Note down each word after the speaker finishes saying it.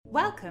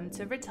Welcome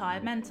to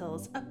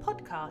Retirementals, a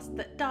podcast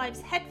that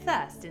dives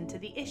headfirst into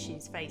the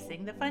issues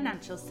facing the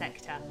financial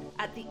sector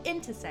at the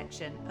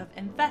intersection of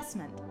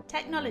investment,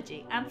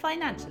 technology, and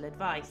financial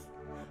advice.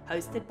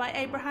 Hosted by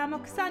Abraham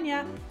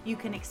Okusanya, you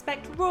can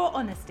expect raw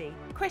honesty,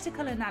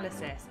 critical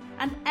analysis,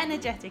 and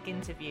energetic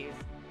interviews.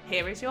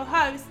 Here is your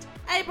host,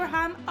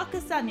 Abraham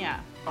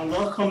Okusanya. And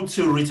welcome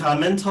to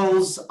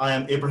Retirementals. I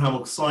am Abraham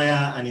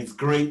Okusanya, and it's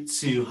great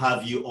to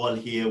have you all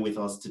here with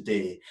us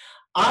today.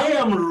 I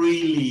am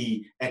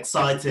really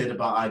excited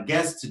about our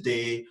guest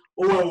today.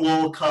 Owen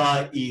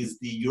Walker is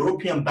the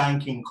European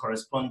banking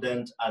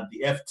correspondent at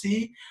the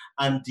FT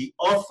and the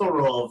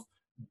author of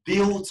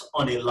Built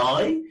on a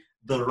Lie,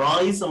 The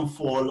Rise and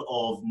Fall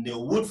of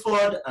Neil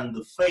Woodford and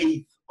the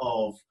Fate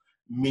of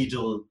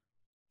Middle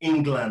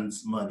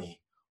England's Money.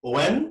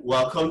 Owen,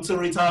 welcome to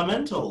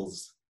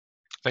Retirementals.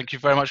 Thank you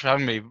very much for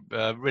having me.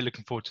 Really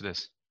looking forward to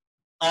this.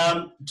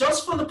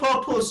 Just for the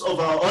purpose of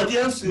our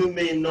audience who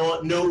may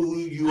not know who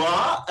you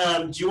are,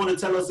 do you want to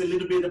tell us a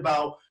little bit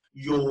about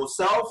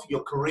yourself,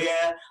 your career,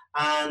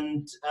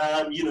 and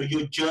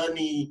your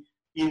journey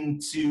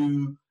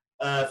into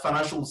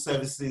financial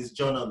services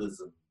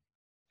journalism?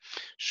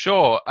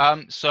 Sure.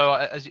 So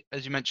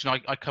as you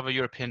mentioned, I cover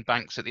European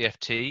banks at the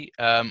FT.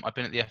 I've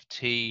been at the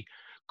FT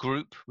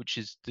Group, which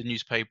is the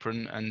newspaper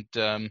and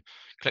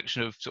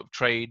collection of sort of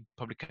trade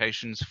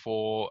publications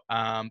for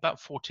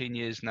about 14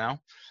 years now.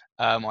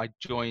 I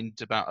joined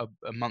about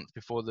a month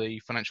before the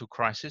financial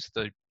crisis,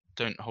 though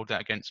don't hold that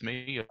against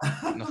me.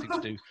 Nothing to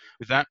do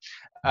with that.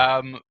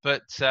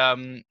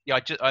 The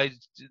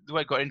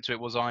way I got into it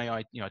was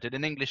I did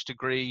an English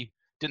degree,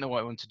 didn't know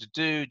what I wanted to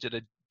do, did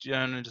a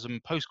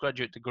journalism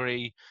postgraduate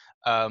degree,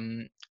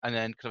 and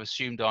then kind of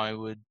assumed I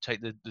would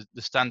take the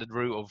standard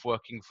route of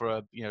working for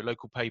a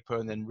local paper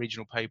and then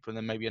regional paper and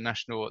then maybe a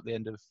national at the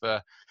end of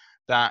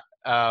that.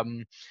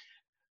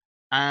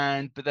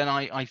 But then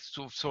I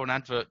sort of saw an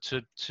advert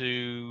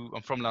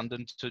I'm from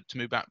London, to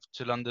move back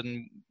to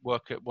London,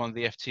 work at one of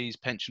the FT's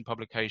pension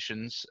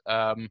publications,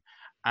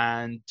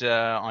 and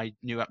I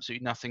knew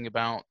absolutely nothing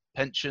about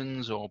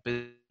pensions or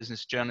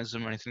business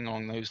journalism or anything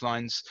along those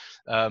lines.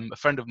 A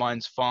friend of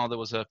mine's father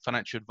was a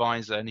financial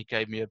advisor, and he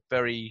gave me a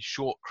very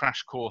short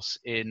crash course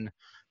in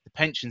the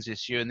pensions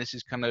issue, and this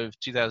is kind of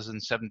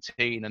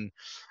 2017, and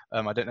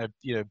I don't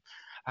know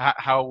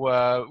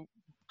how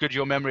good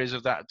your memory is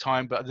of that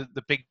time, but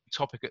the big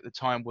topic at the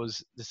time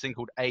was this thing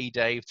called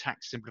A-Day,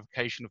 tax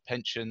simplification of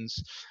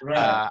pensions.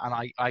 Right.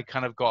 And I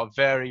kind of got a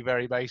very,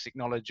 very basic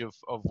knowledge of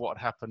what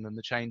happened and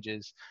the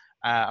changes.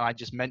 And I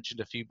just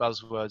mentioned a few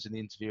buzzwords in the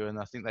interview, and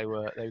I think they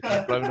were kind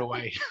of blown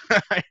away.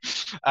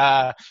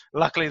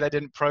 Luckily, they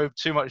didn't probe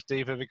too much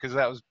deeper because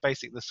that was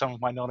basically the sum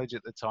of my knowledge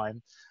at the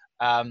time.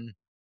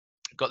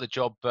 Got the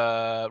job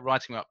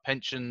writing about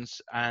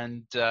pensions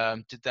and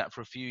did that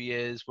for a few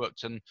years,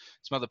 worked on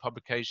some other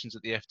publications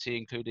at the FT,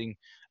 including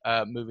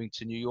moving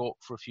to New York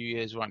for a few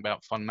years, writing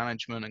about fund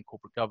management and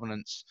corporate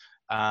governance.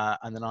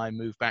 And then I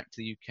moved back to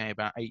the UK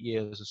about 8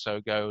 years or so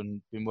ago and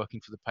been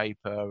working for the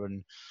paper.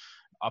 And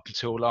up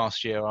until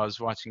last year, I was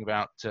writing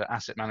about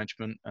asset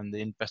management and the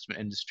investment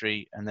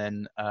industry. And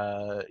then,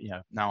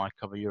 now I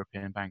cover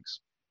European banks.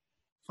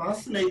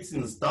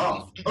 Fascinating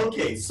stuff.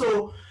 Okay,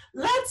 so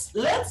let's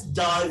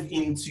dive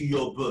into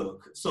your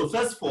book. So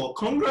first of all,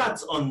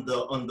 congrats on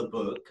the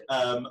book.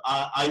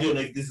 I don't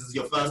know if this is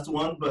your first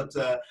one, but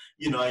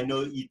I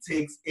know it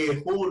takes a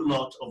whole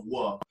lot of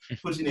work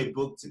putting a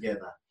book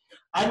together.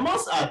 I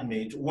must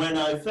admit, when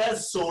I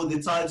first saw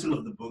the title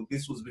of the book,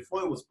 this was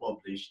before it was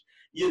published,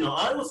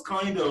 I was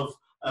kind of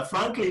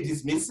frankly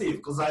dismissive,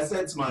 because I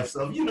said to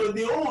myself,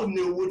 the whole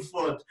Neil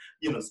Woodford,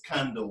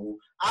 scandal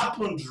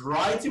happened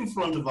right in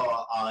front of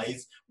our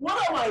eyes.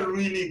 What am I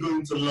really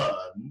going to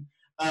learn,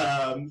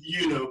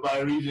 by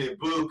reading a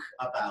book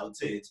about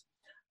it?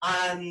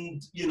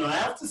 And, I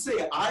have to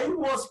say, I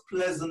was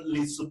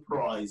pleasantly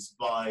surprised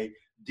by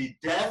the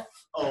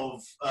depth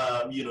of,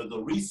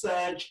 the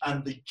research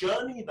and the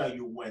journey that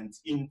you went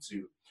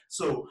into.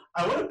 So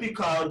I want to pick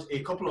out a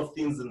couple of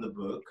things in the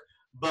book,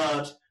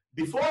 but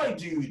before I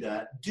do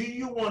that, do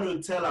you want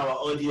to tell our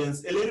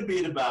audience a little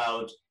bit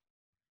about,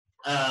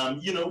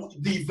 the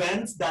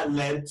events that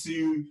led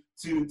to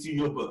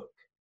your book?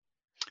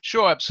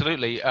 Sure,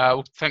 absolutely.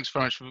 Thanks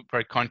very much for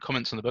very kind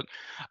comments on the book.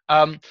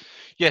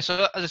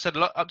 So as I said,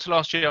 up to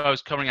last year, I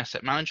was covering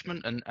asset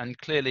management, and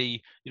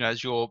clearly,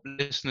 as your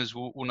listeners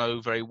will know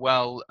very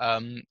well,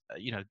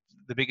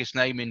 the biggest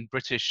name in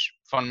British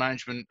fund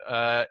management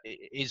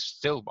is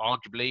still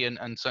arguably,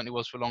 and certainly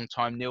was for a long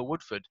time, Neil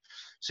Woodford.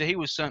 So he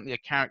was certainly a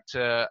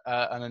character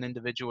and an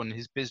individual, and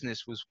his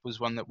business was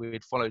one that we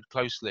had followed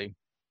closely.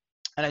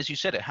 And as you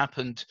said, it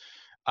happened.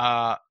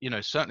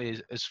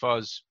 Certainly as far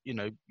as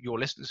your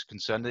listeners are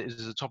concerned, it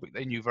is a topic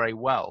they knew very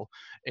well.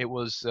 It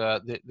was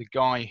the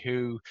guy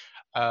who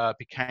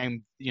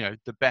became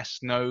the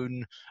best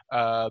known,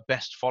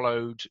 best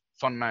followed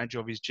fund manager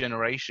of his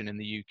generation in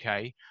the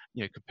UK.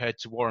 You know, compared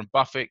to Warren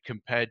Buffett,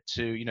 compared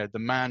to, you know, the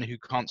man who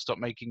can't stop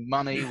making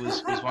money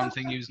was one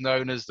thing. He was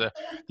known as the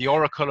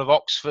Oracle of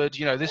Oxford.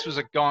 You know, this was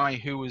a guy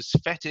who was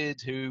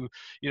feted, who,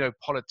 you know,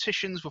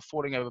 politicians were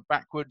falling over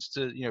backwards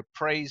to, you know,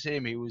 praise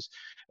him. He was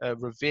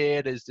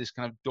revered as this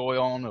kind of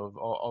doyen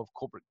of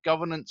corporate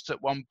governance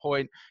at one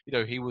point. You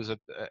know, he was a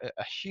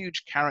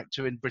huge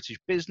character in British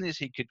business.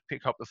 He could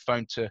pick up the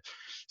phone to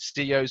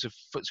CEOs of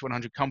FTSE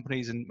 100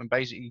 companies and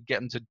basically get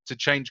them to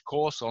change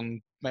course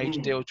on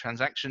major deal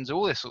transactions,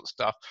 all this sort of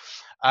stuff.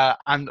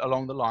 And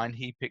along the line,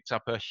 he picked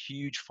up a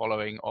huge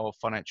following of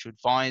financial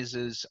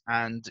advisors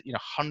and, you know,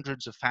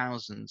 hundreds of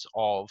thousands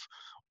of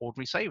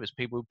ordinary savers,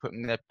 people who put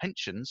in their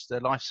pensions,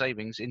 their life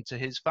savings into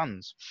his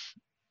funds.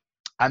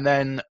 And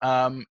then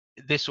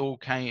this all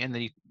came in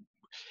the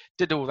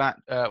did all that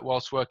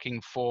whilst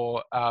working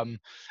for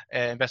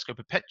Invesco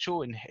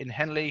Perpetual in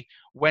Henley,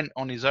 went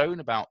on his own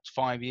about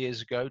 5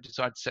 years ago,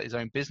 decided to set his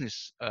own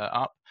business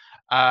up.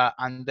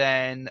 And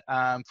then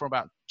from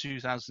about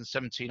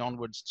 2017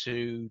 onwards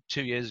to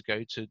 2 years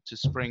ago to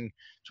spring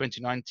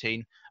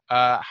 2019,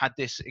 had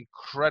this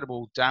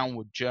incredible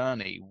downward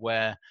journey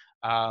where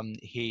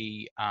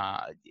he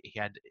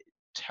had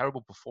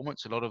terrible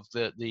performance. A lot of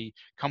the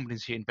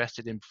companies he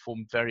invested in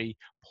performed very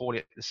poorly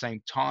at the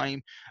same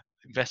time.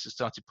 Investors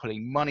started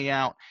pulling money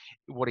out.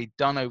 What he'd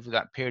done over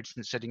that period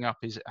since setting up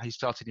is he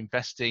started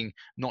investing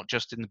not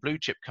just in the blue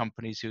chip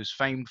companies he was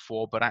famed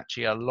for, but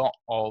actually a lot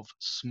of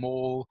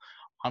small,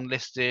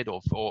 unlisted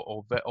or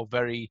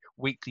very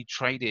weakly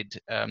traded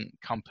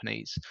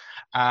companies.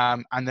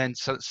 And then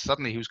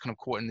suddenly he was kind of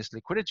caught in this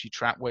liquidity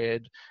trap where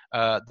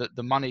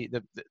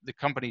the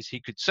companies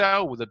he could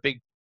sell were the big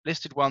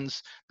listed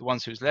ones. The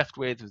ones he was left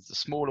with was the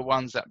smaller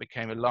ones. That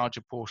became a larger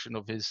portion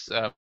of his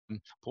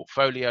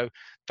portfolio.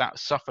 That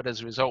suffered as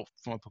a result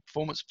from a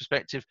performance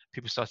perspective.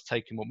 People started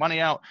taking more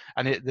money out,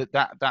 and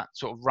that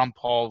sort of rump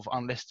of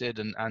unlisted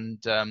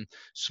and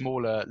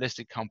smaller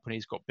listed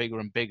companies got bigger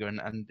and bigger,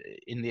 and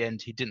in the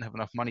end he didn't have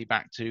enough money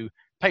back to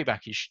pay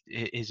back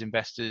his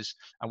investors.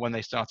 And when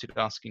they started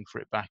asking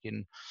for it back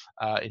in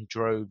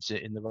droves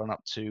in the run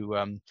up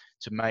to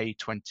May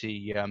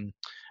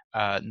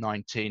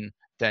 2019,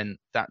 then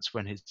that's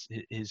when his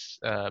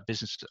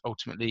business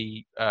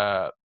ultimately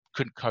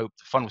couldn't cope.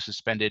 The fund was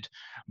suspended.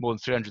 More than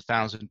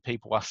 300,000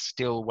 people are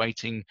still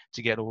waiting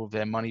to get all of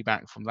their money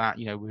back from that.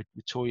 You know, we're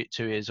 2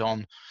 years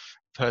on.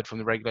 Heard from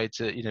the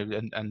regulator, you know,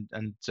 and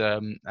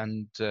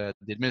the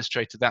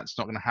administrator, that's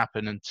not going to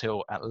happen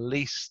until at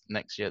least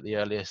next year at the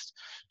earliest.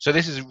 So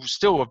this is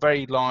still a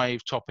very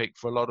live topic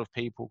for a lot of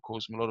people,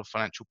 causing a lot of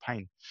financial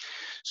pain.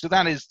 So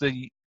that is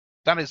the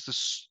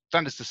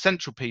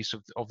central piece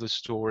of the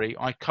story.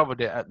 I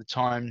covered it at the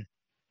time.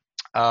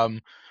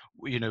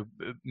 You know,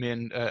 me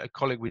and a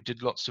colleague, we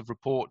did lots of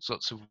reports,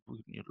 lots of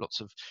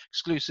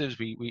exclusives.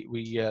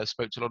 We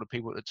spoke to a lot of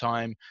people at the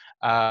time,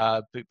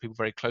 people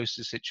very close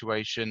to the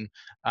situation.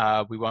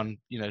 We won,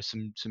 you know,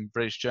 some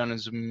British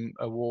journalism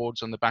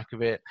awards on the back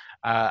of it,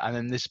 and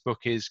then this book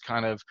is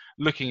kind of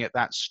looking at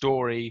that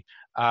story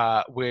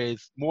with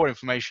more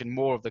information,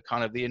 more of the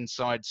kind of the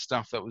inside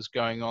stuff that was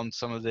going on,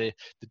 some of the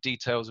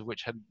details of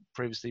which had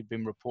previously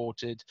been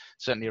reported,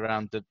 certainly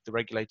around the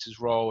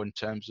regulator's role in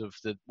terms of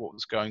what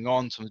was going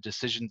on, some of the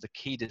decisions, the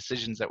key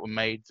decisions that were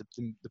made,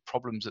 the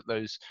problems at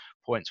those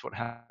points, what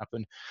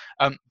happened,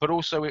 but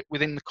also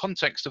within the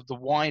context of the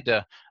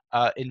wider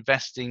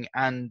investing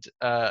and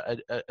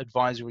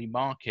advisory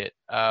market,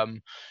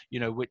 you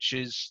know, which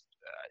is,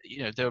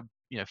 you know, there are,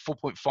 you know,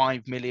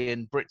 4.5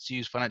 million Brits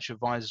use financial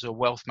advisors or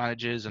wealth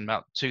managers, and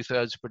about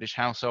 2/3 of British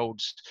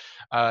households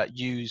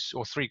use,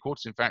 or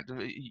 3/4 in fact,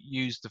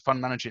 use the fund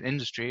management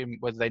industry,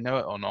 whether they know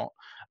it or not.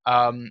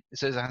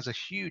 So it has a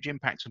huge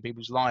impact on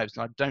people's lives,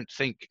 and I don't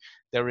think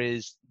there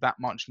is that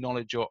much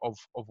knowledge of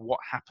what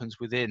happens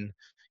within,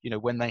 you know,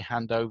 when they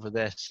hand over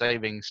their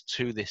savings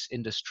to this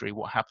industry,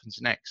 what happens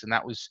next. And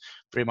that was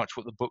very much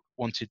what the book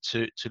wanted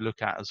to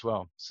look at as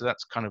well. So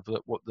that's kind of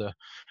what the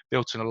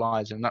Bilton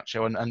Alliance in a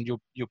nutshell. And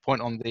your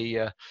point on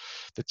the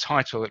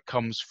title, that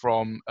comes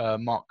from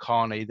Mark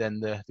Carney, then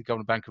the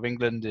Governor Bank of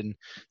England in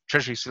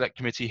Treasury Select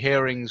Committee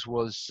hearings,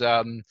 was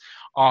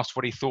asked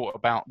what he thought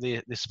about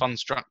this fund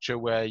structure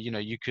where, you know,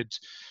 you could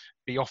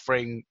be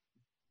offering,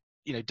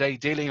 you know, day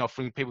dealing,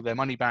 offering people their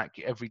money back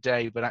every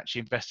day, but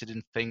actually invested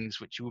in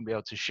things which you wouldn't be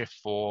able to shift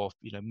for,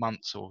 you know,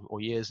 months or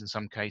years in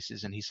some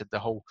cases. And he said the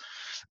whole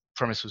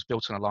premise was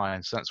built on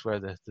alliance. So that's where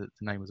the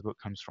name of the book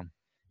comes from.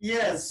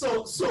 Yeah,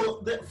 so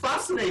the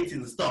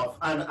fascinating stuff,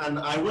 and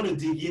I want to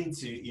dig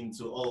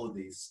into all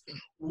this.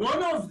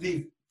 One of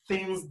the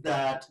things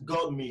that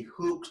got me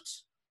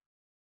hooked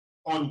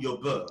on your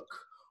book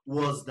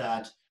was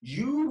that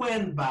you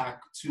went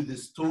back to the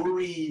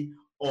story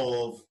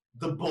of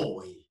the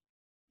boy,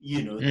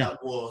 you know,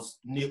 that was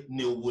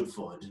Neil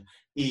Woodford.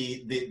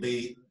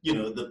 The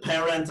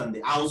parents and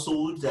the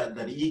household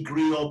that he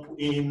grew up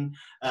in,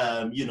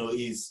 you know,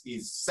 his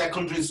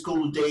secondary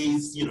school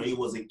days, you know, he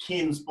was a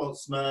keen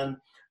sportsman,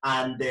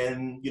 and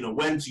then,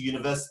 went to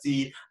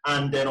university,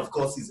 and then, of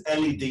course, his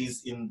early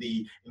days in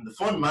the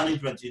fund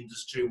management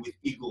industry with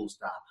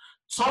Eaglestar.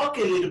 Talk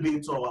a little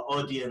bit to our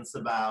audience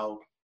about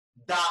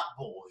that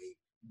boy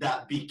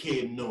that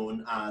became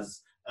known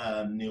as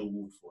Neil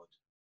Woodford.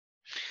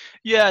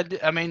 Yeah,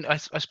 I mean, I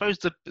suppose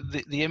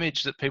the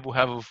image that people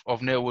have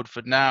of Neil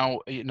Woodford now,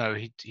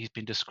 he's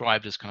been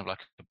described as kind of like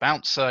a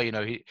bouncer.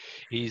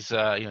 He's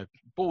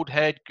bald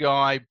head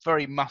guy,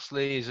 very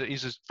muscly.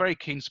 He's a very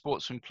keen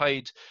sportsman.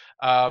 Played,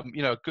 a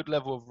good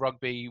level of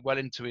rugby, well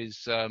into his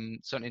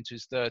certainly into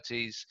his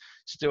 30s.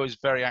 Still is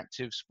very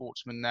active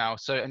sportsman now.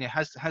 So, and he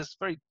has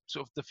very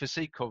sort of the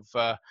physique of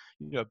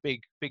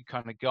big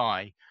kind of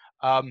guy.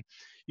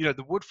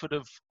 The Woodford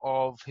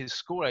of his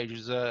school age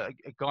is a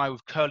guy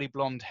with curly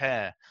blonde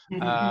hair,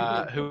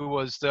 who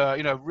was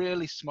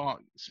really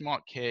smart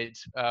kid,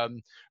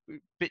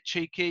 bit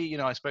cheeky.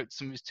 I spoke to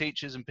some of his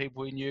teachers and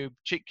people he knew,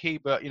 cheeky,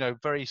 but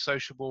very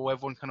sociable.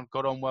 Everyone kind of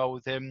got on well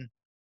with him.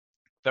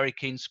 Very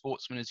keen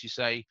sportsman, as you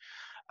say.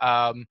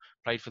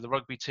 Played for the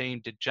rugby team,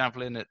 did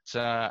javelin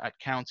at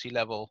county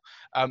level,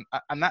 and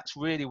that's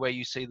really where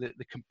you see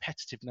the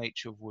competitive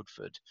nature of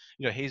Woodford.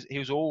 He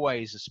was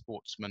always a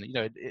sportsman.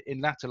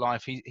 In latter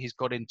life, he's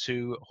got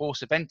into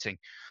horse eventing.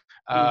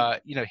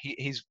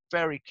 He's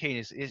very keen.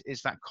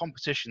 Is that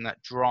competition,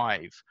 that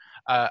drive,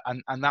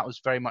 and that was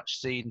very much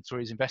seen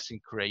through his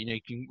investing career.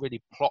 You can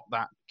really plot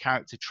that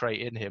character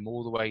trait in him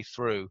all the way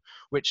through,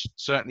 which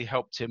certainly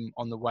helped him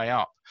on the way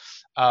up.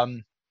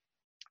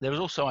 There was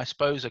also, I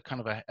suppose, a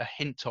kind of a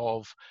hint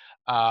of,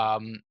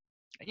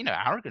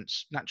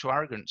 arrogance, natural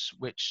arrogance,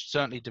 which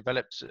certainly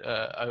developed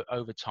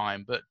over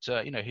time. But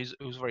he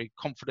was very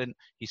confident.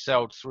 He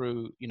sailed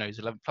through, his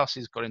 11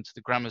 pluses, got into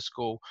the grammar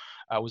school,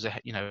 was a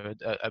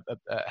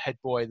head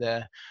boy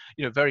there.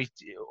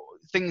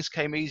 Things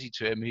came easy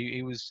to him.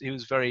 He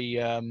was very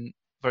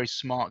very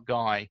smart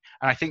guy,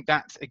 and I think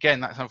that again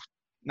that kind of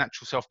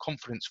natural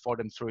self-confidence followed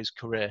him through his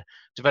career,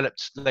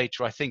 developed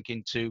later, I think,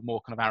 into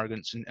more kind of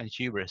arrogance and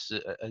hubris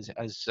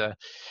as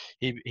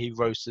he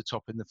rose to the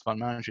top in the fund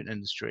management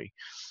industry.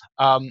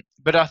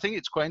 But I think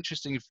it's quite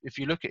interesting if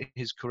you look at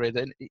his career,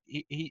 then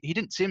he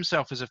didn't see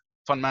himself as a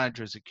fund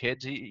manager as a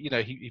kid. He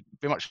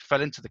very much fell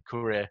into the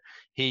career.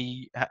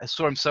 He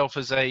saw himself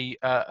as a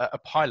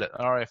pilot,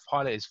 an RAF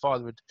pilot. His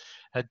father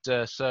had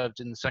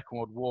served in the Second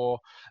World War.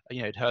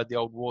 He'd heard the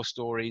old war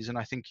stories, and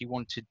I think he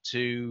wanted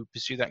to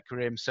pursue that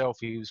career himself.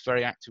 He was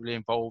very actively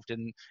involved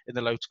in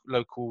the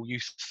local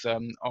youth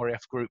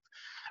RAF group,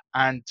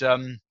 and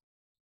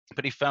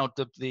but he failed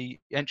the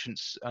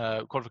entrance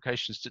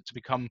qualifications to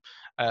become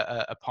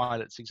a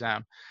pilot's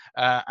exam,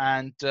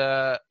 and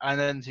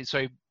then so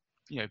he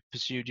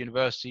pursued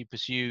university,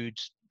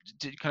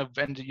 kind of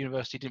ended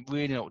university, didn't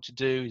really know what to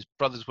do. His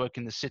brothers work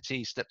in the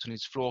city, stepped on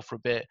his floor for a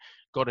bit,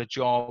 got a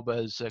job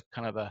as a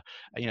kind of a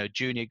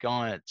junior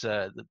guy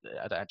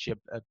at actually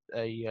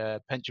a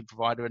pension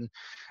provider, and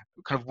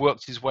kind of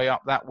worked his way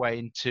up that way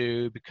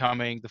into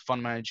becoming the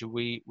fund manager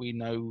we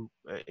know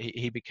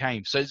he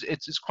became. So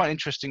it's quite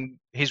interesting,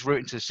 his route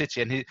into the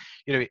city, and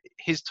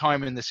his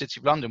time in the City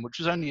of London, which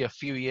was only a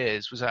few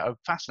years, was at a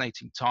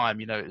fascinating time.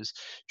 It was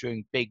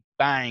during Big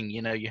Bang.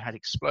 You had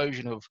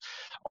explosion of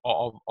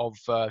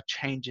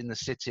change in the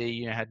city.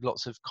 You had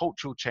lots of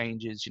cultural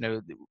changes.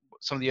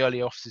 Some of the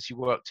early offices he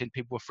worked in,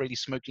 people were freely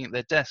smoking at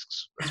their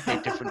desks. It's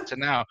very different to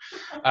now.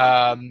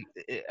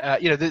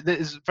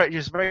 There's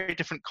a very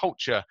different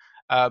culture,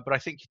 but I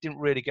think he didn't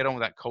really get on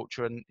with that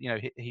culture, and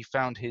he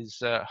found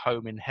his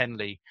home in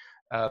Henley,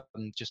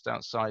 just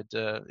outside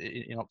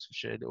in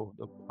Oxfordshire or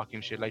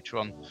Buckinghamshire later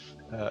on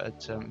at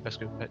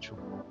Invesco Perpetual.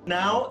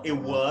 Now a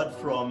word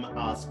from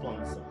our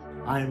sponsor.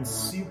 I am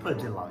super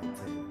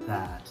delighted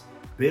that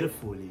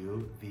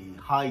Betafolio, the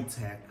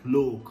high-tech,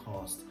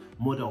 low-cost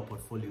model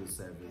portfolio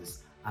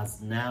service,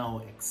 has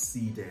now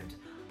exceeded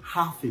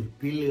 £500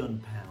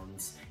 million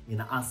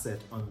in asset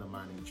under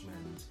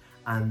management,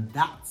 and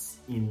that's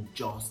in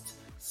just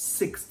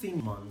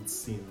 16 months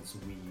since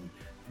we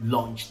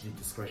launched the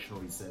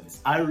discretionary service.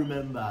 I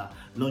remember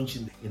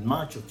launching in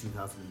March of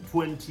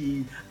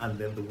 2020, and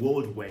then the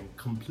world went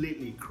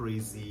completely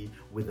crazy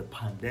with the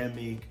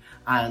pandemic,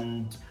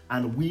 and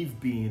we've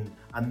been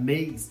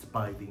amazed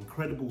by the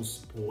incredible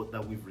support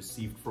that we've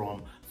received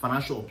from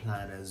financial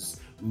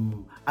planners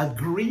who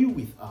agree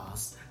with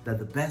us that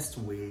the best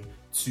way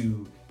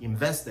to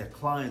invest their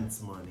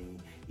clients' money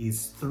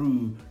is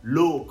through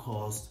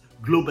low-cost,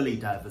 globally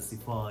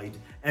diversified,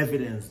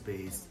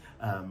 evidence-based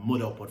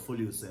model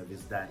portfolio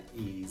service that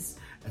is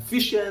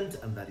efficient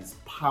and that is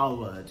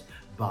powered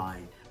by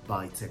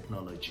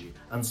technology.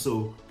 And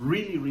so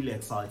really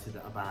excited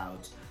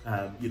about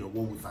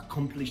what we've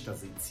accomplished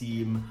as a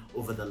team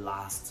over the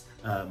last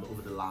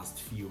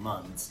few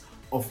months.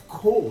 Of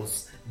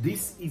course,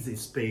 this is a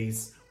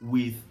space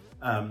with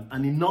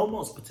an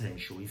enormous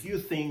potential. If you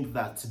think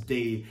that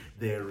today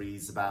there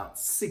is about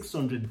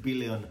 600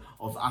 billion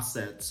of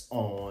assets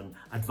on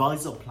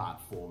advisor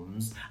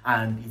platforms,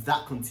 and if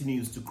that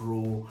continues to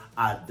grow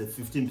at the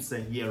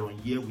 15% year on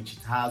year, which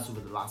it has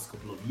over the last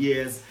couple of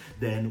years,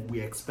 then we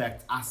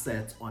expect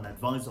assets on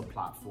advisor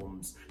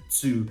platforms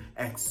to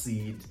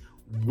exceed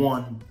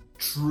 £1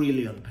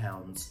 trillion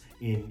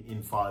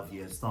in 5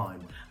 years'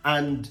 time.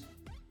 And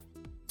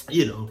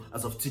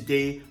as of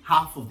today,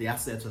 half of the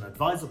assets on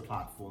advisor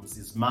platforms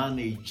is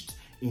managed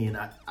in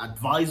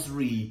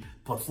advisory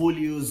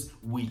portfolios,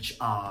 which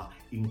are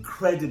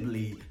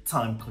incredibly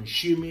time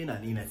consuming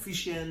and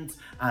inefficient,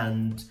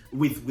 and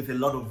with a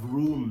lot of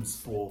rooms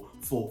for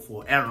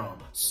error.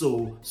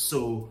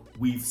 So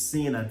we've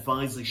seen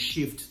advisors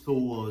shift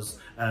towards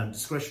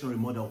discretionary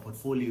model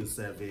portfolio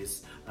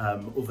service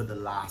over the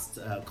last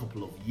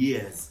couple of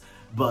years.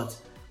 But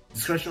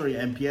discretionary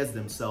MPS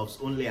themselves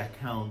only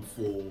account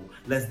for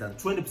less than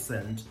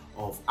 20%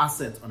 of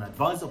assets on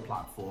advisor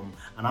platform,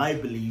 and I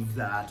believe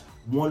that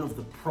one of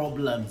the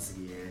problems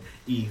here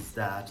is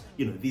that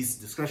these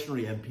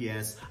discretionary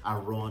MPS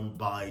are run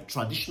by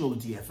traditional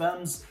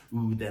DFMs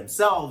who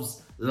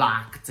themselves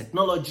lack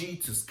technology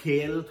to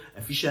scale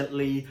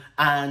efficiently,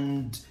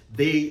 and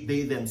they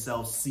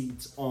themselves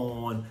sit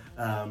on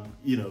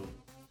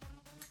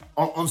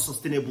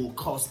unsustainable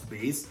cost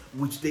base,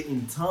 which they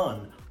in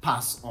turn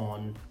pass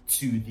on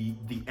to the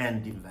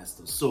end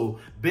investors. So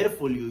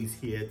Betafolio is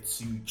here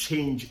to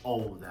change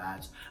all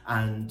that,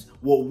 and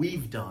what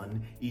we've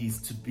done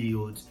is to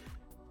build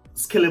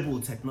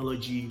scalable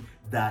technology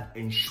that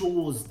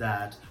ensures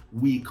that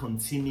we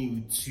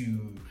continue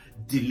to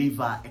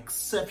deliver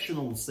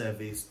exceptional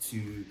service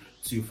to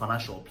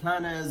financial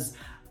planners,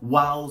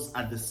 whilst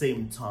at the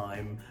same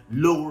time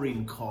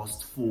lowering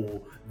cost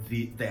for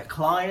their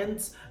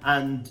clients.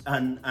 And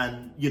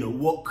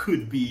what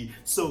could be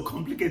so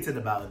complicated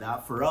about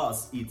that for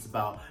us, it's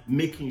about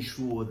making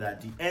sure that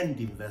the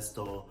end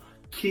investor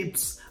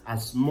keeps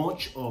as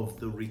much of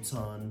the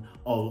return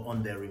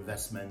on their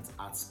investment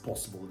as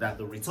possible, that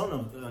the return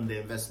on the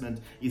investment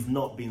is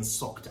not being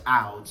sucked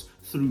out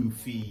through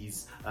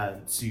fees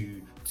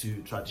to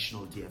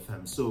traditional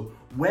DFM. So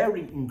we're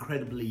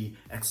incredibly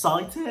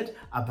excited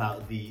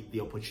about the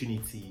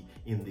opportunity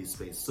in this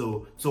space.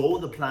 So to all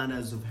the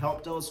planners who've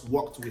helped us,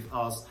 worked with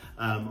us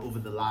over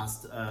the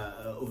last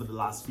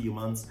few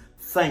months,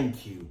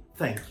 thank you.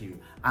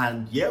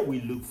 And yeah, we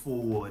look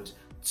forward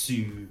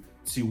to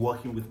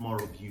working with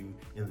more of you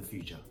in the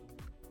future.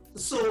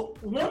 So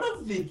one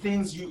of the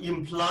things you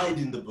implied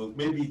in the book,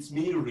 maybe it's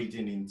me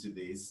reading into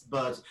this,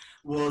 but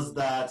was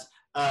that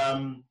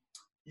the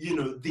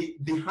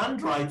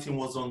handwriting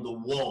was on the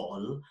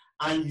wall,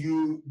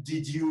 and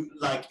did you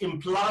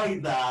imply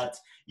that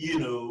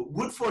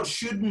Woodford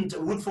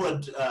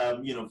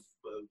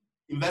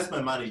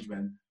investment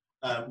management,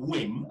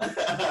 WIM,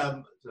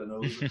 I don't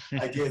know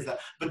ideas that,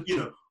 but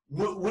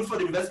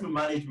Woodford Investment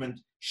Management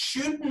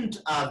shouldn't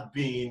have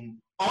been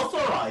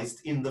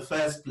authorized in the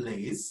first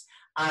place.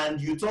 And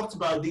you talked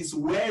about this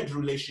weird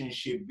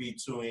relationship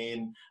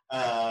between,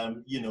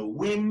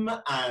 WIM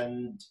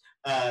and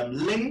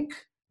Link,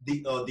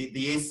 the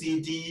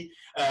ACD,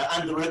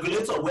 and the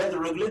regulator, where the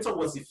regulator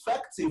was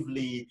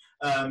effectively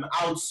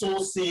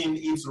outsourcing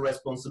its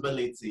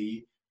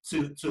responsibility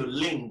to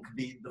Link,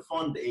 the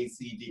fund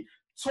ACD.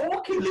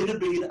 Talk a little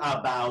bit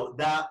about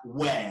that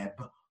web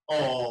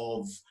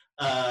of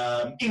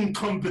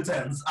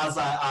incompetence, those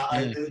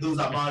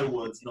are my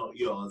words, not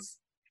yours.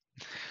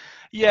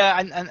 Yeah,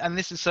 and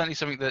this is certainly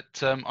something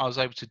that I was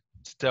able to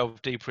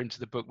delve deeper into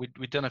the book.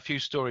 We'd done a few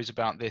stories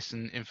about this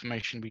and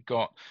information we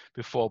got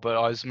before, but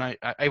I was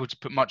able to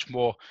put much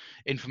more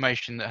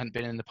information that hadn't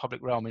been in the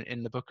public realm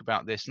in the book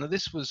about this. Now,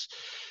 this was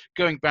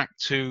going back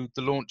to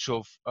the launch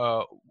of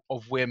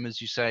WIM,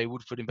 as you say,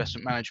 Woodford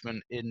Investment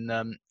Management in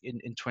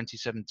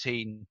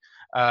 2017.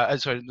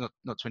 Sorry, not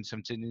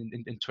 2017,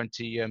 in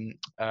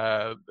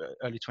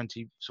early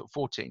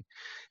 2014.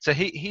 So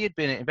he had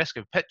been at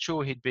Invesco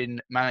Perpetual. He'd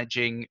been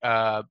managing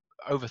over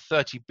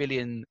 £30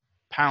 billion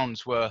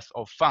worth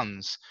of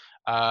funds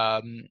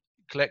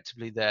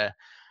collectively there.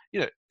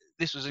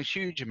 This was a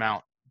huge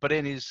amount, but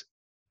in his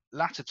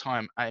latter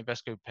time at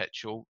Invesco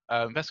Perpetual,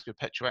 Invesco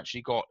Perpetual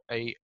actually got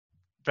a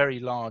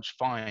very large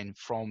fine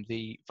from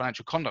the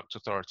Financial Conduct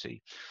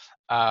Authority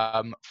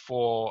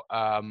for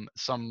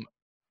some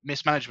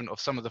mismanagement of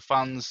some of the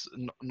funds,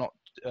 not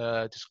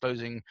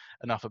disclosing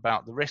enough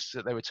about the risks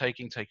that they were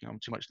taking on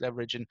too much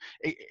leverage. And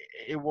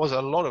it was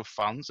a lot of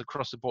funds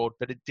across the board,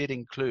 but it did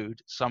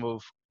include some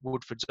of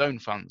Woodford's own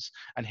funds,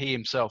 and he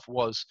himself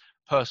was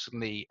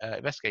personally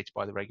investigated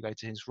by the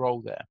regulator, his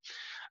role there.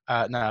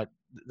 Now,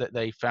 that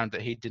they found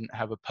that he didn't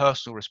have a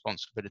personal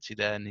responsibility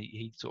there, and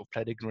he sort of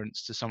pled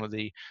ignorance to some of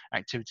the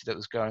activity that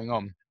was going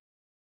on.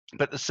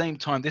 But at the same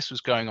time this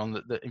was going on,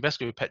 that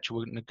Invesco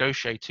Perpetual were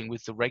negotiating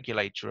with the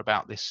regulator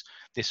about this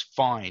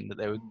fine that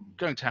they were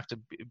going to have to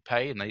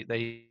pay, and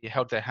they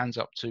held their hands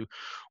up to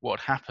what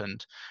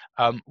happened.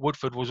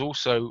 Woodford was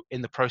also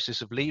in the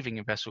process of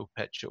leaving Invesco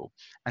Perpetual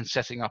and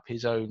setting up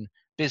his own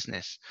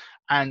business.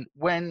 And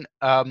when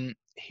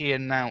he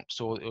announced,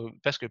 or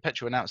Invesco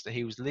Petro announced that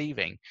he was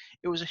leaving,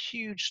 it was a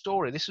huge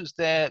story. This was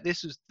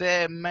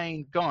their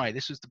main guy.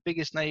 This was the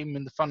biggest name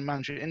in the fund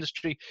management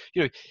industry.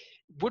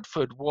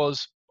 Woodford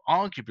was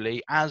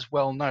arguably as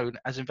well known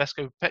as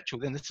Invesco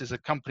Perpetual. Then this is a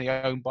company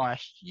owned by a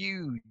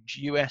huge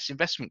US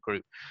investment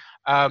group,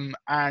 when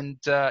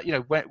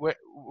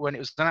it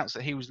was announced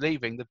that he was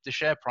leaving, the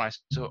share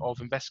price of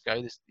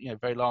Invesco, this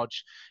very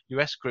large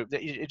US group,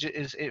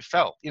 it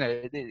fell.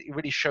 It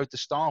really showed the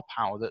star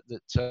power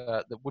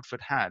that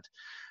Woodford had.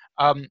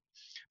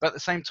 But at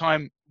the same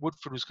time,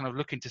 Woodford was kind of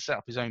looking to set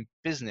up his own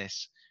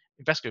business.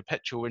 Invesco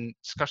Perpetual in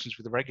discussions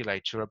with the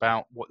regulator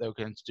about what they were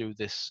going to do with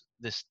this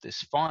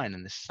fine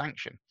and this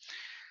sanction.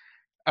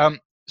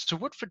 So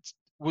Woodford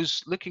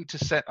was looking to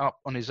set up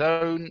on his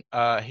own.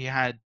 He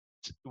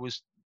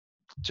was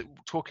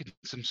talking to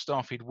some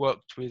staff he'd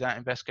worked with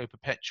at Invesco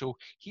Perpetual.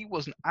 He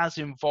wasn't as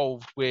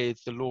involved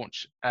with the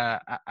launch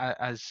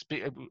as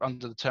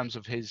under the terms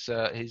of his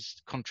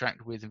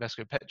contract with Invesco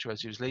Perpetual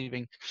as he was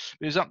leaving.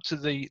 It was up to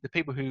the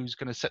people who was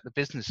going to set the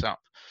business up.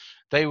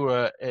 They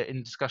were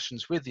in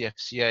discussions with the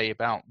FCA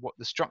about what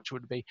the structure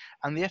would be,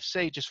 and the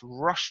FCA just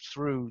rushed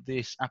through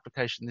this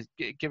application,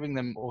 giving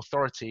them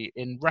authority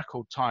in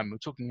record time. We're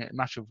talking a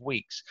matter of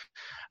weeks,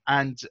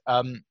 and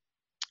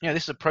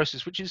this is a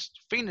process which is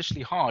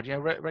fiendishly hard.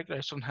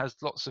 Regulation has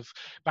lots of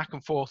back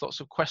and forth, lots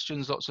of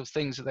questions, lots of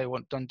things that they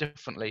want done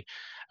differently.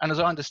 And as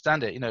I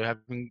understand it,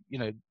 having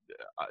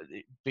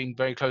being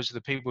very close to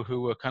the people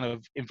who were kind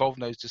of involved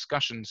in those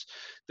discussions,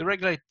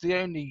 the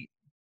only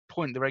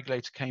point the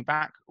regulator came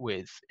back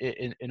with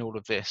in all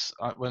of this,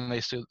 when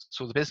they saw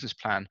the business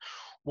plan,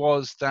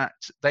 was that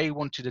they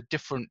wanted a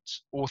different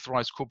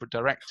authorized corporate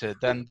director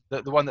than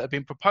the one that had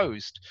been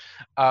proposed.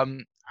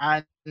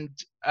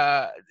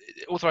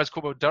 Authorized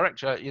corporate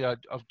director,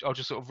 I'll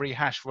just sort of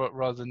rehash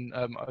rather than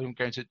I don't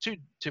go into it too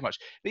much.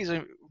 These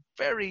are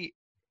very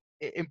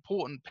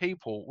important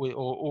people or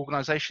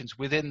organizations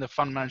within the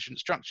fund management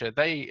structure.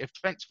 They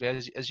effectively,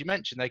 as you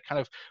mentioned, they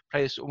kind of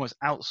play this almost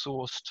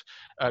outsourced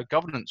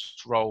governance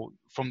role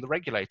from the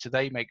regulator.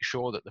 They make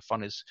sure that the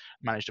fund is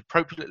managed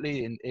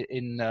appropriately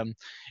in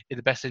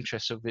the best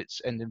interests of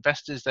its end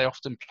investors. They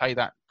often play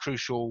that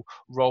crucial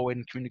role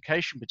in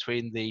communication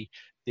between the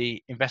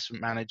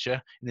investment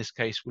manager, in this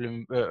case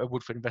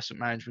Woodford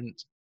Investment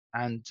Management,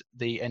 and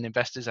the end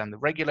investors and the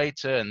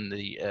regulator and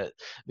the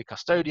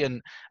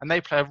custodian, and they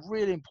play a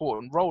really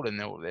important role in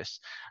all of this.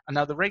 And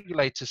now the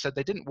regulator said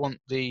they didn't want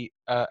the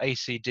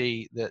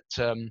ACD that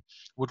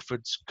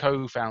Woodford's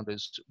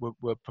co-founders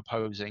were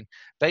proposing.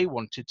 They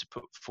wanted to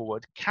put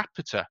forward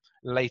Capita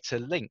Later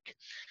Link.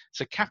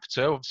 So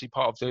Capita, obviously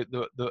part of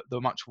the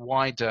much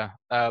wider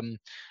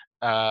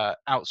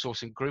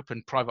outsourcing group,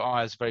 and Private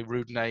Eye is a very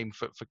rude name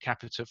for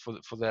Capita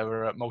for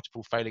their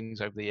multiple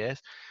failings over the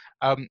years.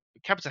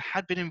 Capita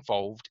had been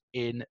involved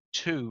in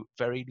two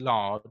very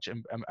large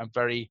and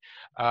very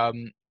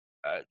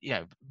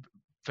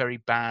very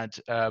bad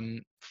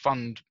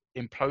fund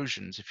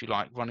implosions, if you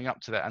like, running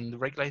up to that, and the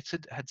regulator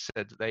had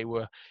said that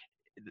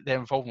their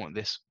involvement with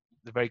this,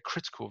 they're very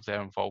critical of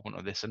their involvement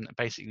with this, and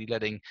basically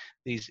letting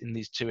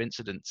these two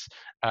incidents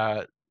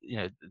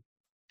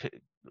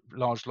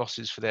large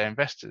losses for their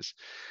investors.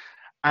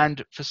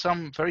 And for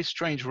some very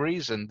strange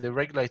reason, the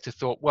regulator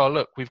thought, well,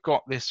 look, we've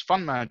got this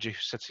fund manager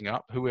who's setting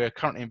up, who we're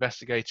currently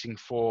investigating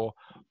for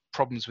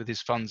problems with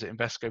his funds at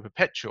Invesco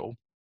Perpetual,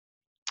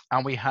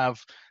 and we have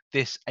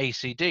this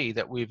ACD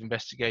that we've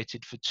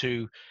investigated for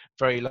two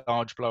very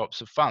large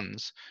blow-ups of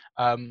funds.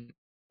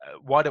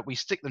 Why don't we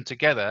stick them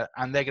together,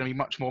 and they're going to be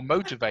much more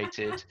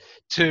motivated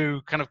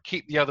to kind of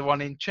keep the other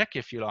one in check,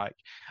 if you like.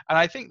 And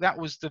I think that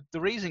was the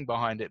reasoning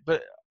behind it.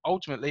 But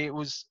ultimately, it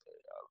was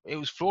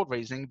flawed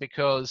reasoning,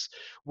 because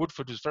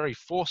Woodford was very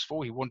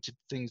forceful. He wanted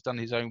things done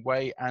his own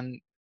way, and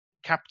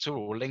Capital,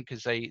 or Link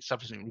as they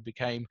subsequently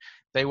became,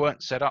 they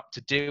weren't set up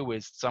to deal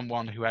with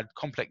someone who had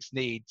complex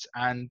needs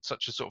and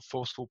such a sort of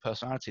forceful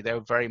personality. They were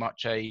very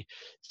much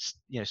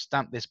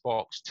stamp this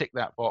box, tick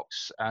that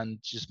box, and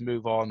just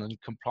move on and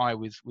comply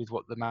with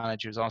what the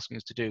manager is asking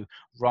us to do,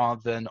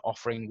 rather than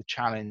offering the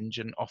challenge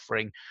and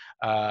offering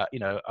a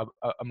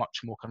much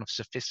more kind of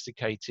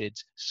sophisticated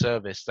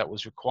service that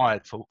was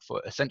required for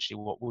essentially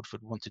what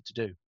Woodford wanted to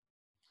do.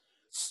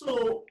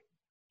 So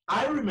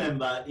I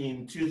remember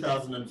in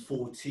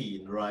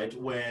 2014, right,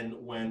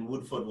 when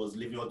Woodford was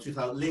leaving, or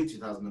late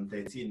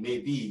 2013,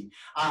 maybe,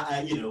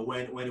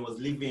 when he was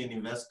leaving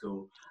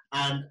Invesco,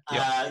 and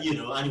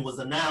and it was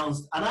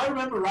announced, and I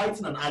remember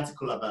writing an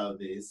article about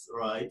this,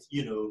 right,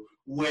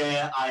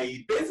 where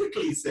I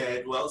basically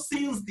said, well,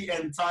 since the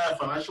entire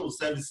financial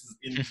services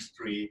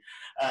industry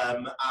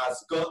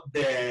has got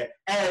their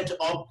head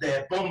up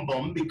their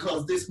bum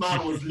because this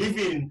man was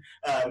leaving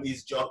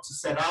his job to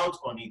set out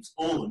on its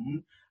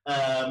own.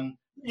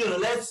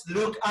 Let's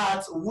look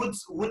at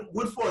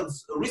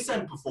Woodford's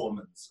recent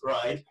performance,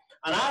 right?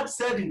 And I had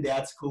said in the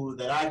article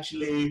that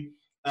actually,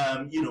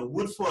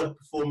 Woodford's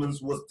performance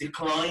was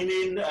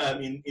declining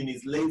in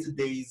his later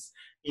days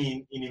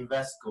in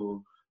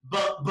Invesco.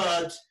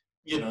 But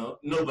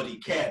nobody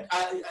cared.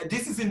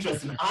 This is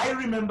interesting. I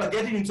remember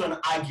getting into an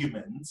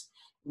argument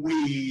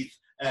with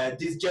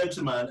this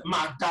gentleman,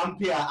 Mark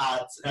Dampier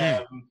at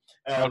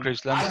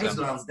Hargreaves Lansdown.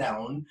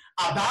 Lansdown,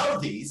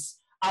 about this.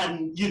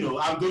 And,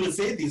 I'm going to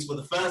say this for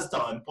the first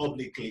time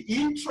publicly.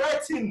 He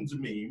threatened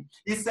me.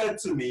 He said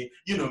to me,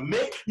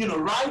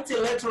 write a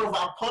letter of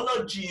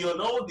apology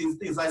and all these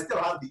things. I still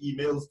have the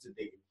emails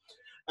today.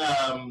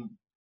 And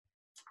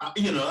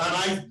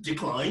I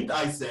declined.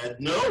 I said,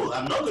 no,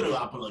 I'm not going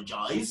to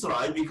apologize,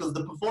 right? Because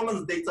the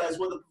performance data is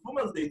what the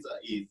performance data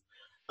is.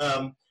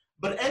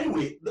 But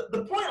anyway,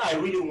 the point I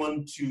really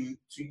want you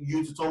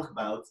to talk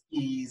about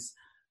is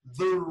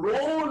the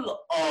role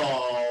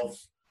of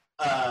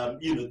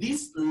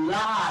this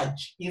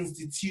large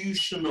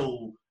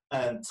institutional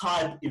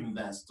type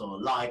investor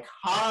like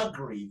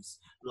Hargreaves,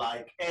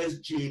 like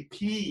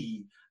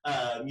SJP,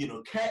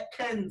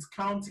 Kent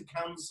County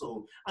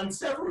Council, and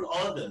several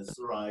others,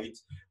 right,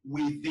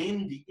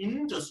 within the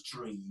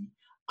industry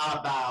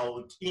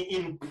about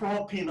in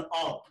propping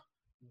up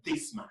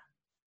this man.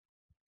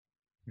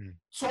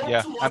 Talk to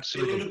us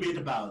absolutely. A little bit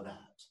about that.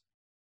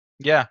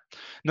 Yeah,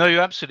 no,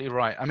 you're absolutely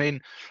right. I mean,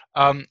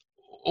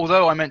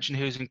 although I mentioned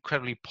he was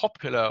incredibly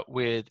popular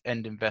with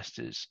end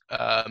investors,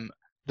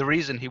 the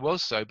reason he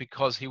was so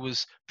because he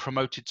was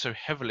promoted so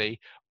heavily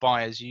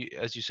by, as you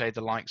say, the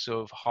likes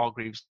of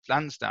Hargreaves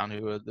Lansdown,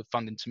 who are the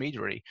fund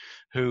intermediary,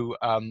 who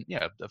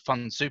the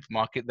fund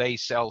supermarket, they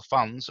sell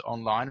funds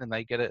online and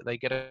they get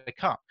a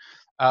cut.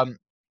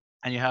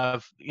 And you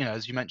have,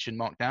 as you mentioned,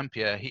 Mark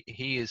Dampier.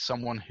 He is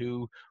someone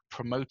who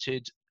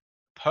promoted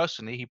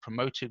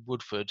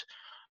Woodford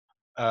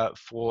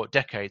for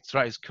decades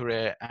throughout his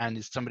career, and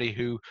is somebody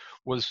who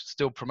was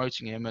still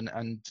promoting him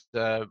and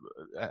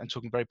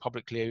talking very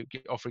publicly,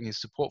 offering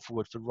his support for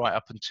Woodford right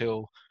up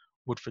until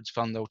Woodford's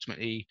fund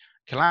ultimately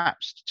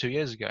collapsed 2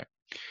 years ago.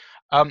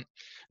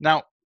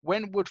 Now,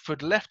 when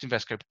Woodford left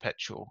Invesco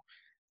Perpetual,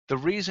 the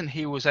reason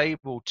he was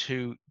able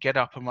to get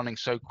up and running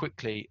so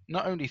quickly,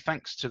 not only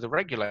thanks to the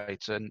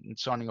regulator and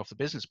signing off the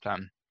business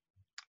plan,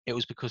 it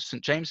was because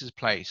St James's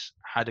Place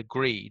had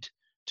agreed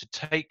to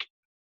take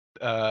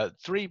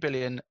 £3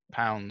 billion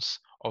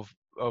of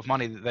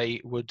money that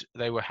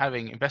they were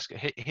having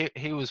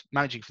he was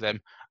managing for them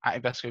at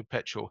Invesco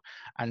Perpetual,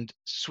 and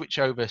switch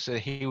over so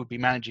he would be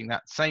managing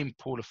that same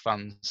pool of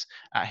funds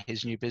at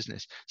his new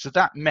business. So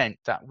that meant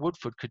that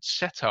Woodford could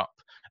set up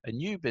a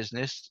new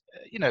business.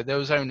 There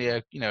was only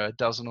a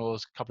dozen or a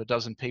couple of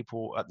dozen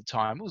people at the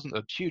time. It wasn't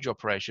a huge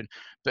operation,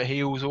 but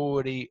he was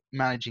already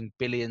managing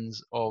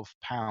billions of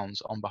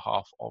pounds on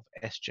behalf of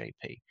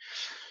SJP.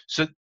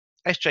 So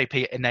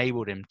SJP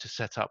enabled him to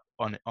set up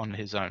on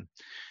his own.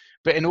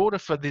 But in order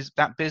for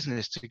that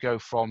business to go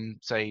from,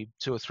 say,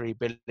 2 or 3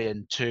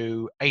 billion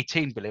to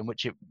 18 billion,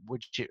 which it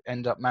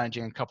ended up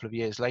managing a couple of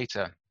years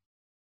later,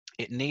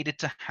 it needed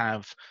to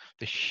have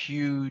the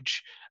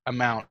huge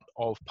amount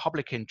of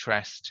public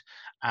interest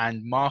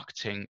and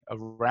marketing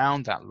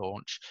around that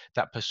launch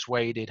that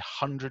persuaded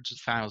hundreds of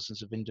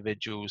thousands of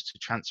individuals to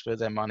transfer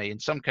their money, in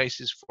some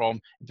cases from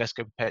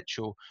Invesco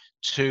Perpetual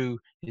to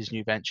his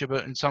new venture,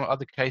 but in some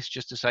other cases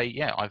just to say,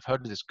 yeah, I've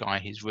heard of this guy,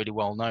 he's really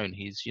well known,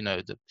 he's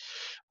the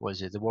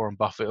Warren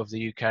Buffett of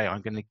the UK,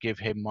 I'm going to give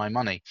him my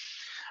money.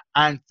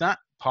 And that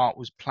part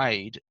was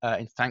played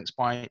in thanks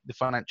by the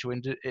financial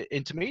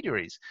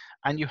intermediaries.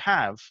 And you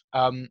have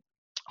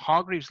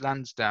Hargreaves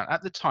Lansdown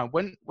at the time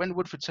when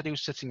Woodford said he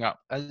was setting up,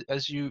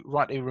 as you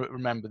rightly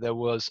remember, there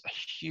was a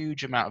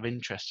huge amount of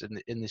interest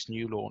in this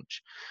new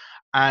launch,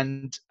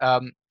 and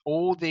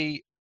all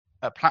the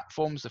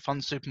platforms, the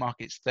fund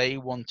supermarkets, they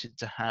wanted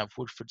to have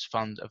Woodford's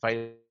fund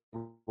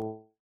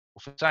available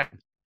for sale.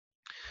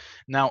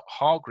 Now,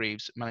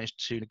 Hargreaves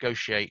managed to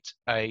negotiate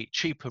a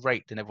cheaper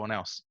rate than everyone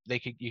else. They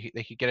could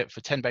get it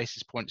for 10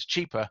 basis points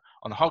cheaper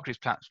on the Hargreaves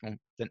platform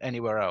than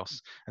anywhere else.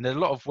 And a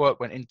lot of work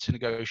went into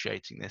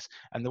negotiating this.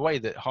 And the way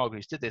that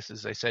Hargreaves did this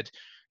is they said,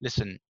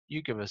 listen,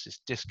 you give us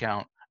this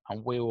discount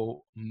and we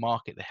will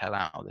market the hell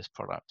out of this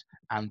product.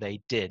 And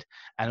they did.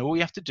 And all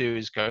you have to do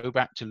is go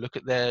back to look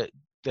at their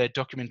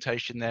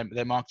documentation,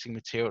 their marketing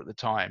material at the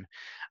time.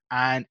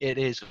 And it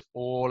is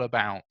all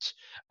about,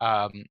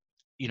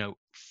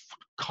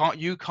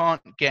 you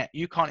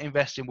can't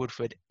invest in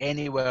Woodford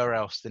anywhere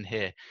else than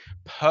here.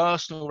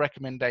 Personal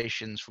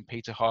recommendations from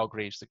Peter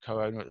Hargreaves, the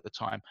co-owner at the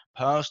time,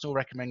 personal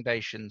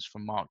recommendations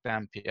from Mark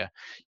Dampier.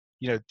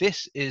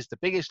 This is the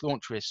biggest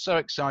launch. We're so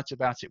excited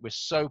about it. We're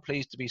so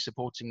pleased to be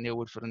supporting Neil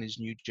Woodford on his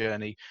new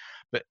journey.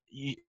 But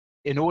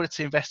in order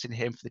to invest in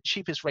him for the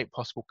cheapest rate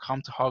possible,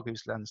 come to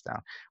Hargreaves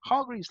Lansdown.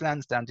 Hargreaves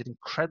Lansdown did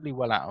incredibly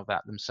well out of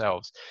that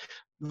themselves.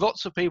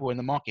 Lots of people in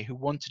the market who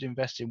wanted to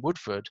invest in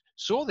Woodford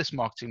saw this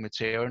marketing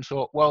material and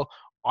thought, well,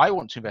 I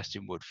want to invest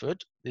in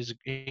Woodford.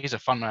 He's a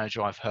fund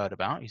manager I've heard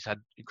about. He's had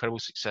incredible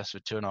success for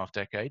 2.5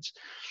 decades,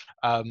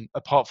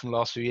 apart from the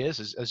last few years,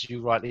 as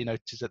you rightly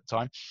noticed at the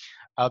time.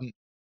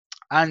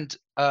 And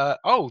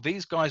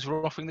these guys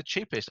were offering the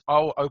cheapest.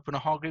 I'll open a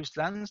Hargreaves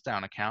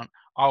Lansdown account.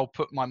 I'll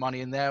put my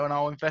money in there and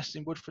I'll invest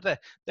in Woodford there.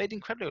 They did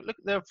incredibly. Look,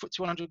 they're a FTSE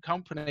 100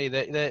 company.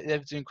 They're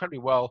doing incredibly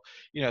well.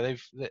 You know,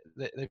 they've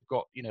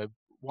got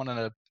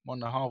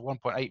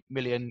 1.8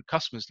 million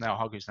customers now.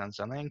 Hargreaves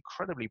Lansdown. They're an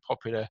incredibly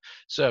popular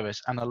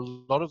service, and a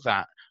lot of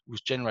that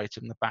was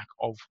generated in the back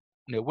of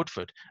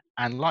Woodford.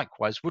 And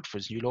likewise,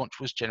 Woodford's new launch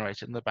was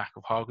generated in the back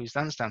of Hargreaves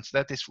Lansdown. So they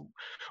had this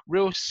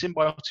real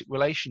symbiotic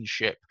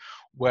relationship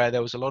where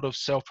there was a lot of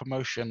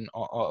self-promotion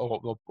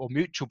or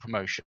mutual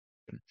promotion.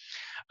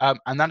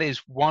 And that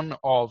is one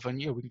of, and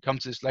we can come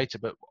to this later,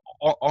 but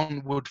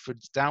on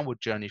Woodford's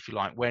downward journey, if you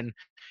like, when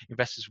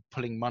investors were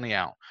pulling money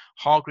out,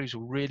 Hargreaves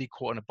were really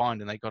caught in a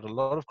bind, and they got a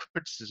lot of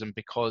criticism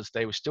because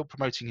they were still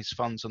promoting his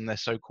funds on their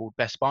so-called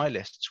best buy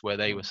lists, where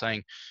they were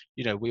saying,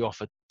 we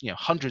offer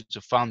hundreds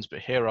of funds, but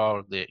here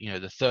are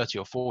the 30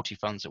 or 40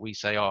 funds that we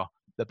say are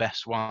the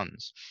best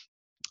ones.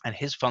 And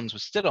his funds were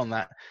still on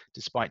that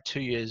despite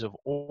 2 years of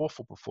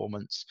awful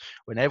performance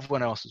when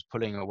everyone else was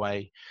pulling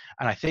away.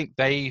 And I think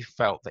they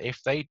felt that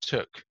if they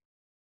took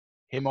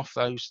him off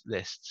those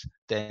lists,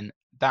 then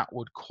that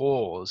would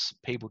cause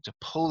people to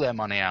pull their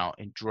money out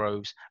in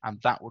droves,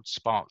 and that would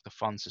spark the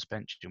fund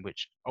suspension,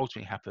 which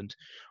ultimately happened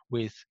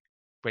when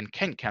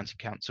Kent County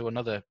Council,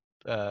 another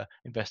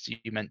investor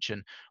you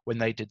mentioned, when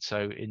they did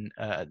so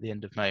at the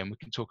end of May. And we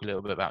can talk a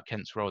little bit about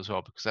Kent's role as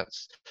well,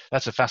 because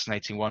that's a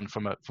fascinating one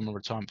from a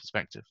retirement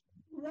perspective.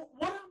 What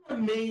I'm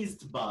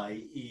amazed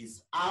by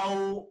is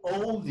how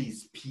all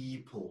these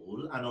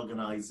people and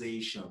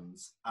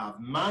organizations have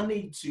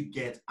managed to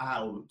get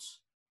out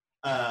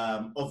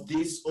of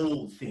this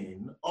whole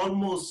thing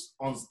almost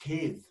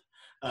unscathed.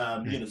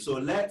 So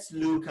let's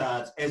look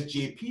at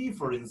SJP,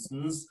 for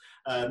instance.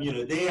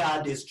 They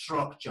had a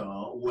structure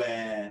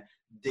where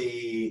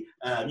they,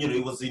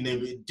 it was in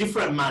a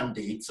different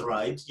mandate,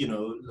 right?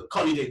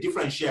 Call it a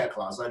different share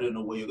class. I don't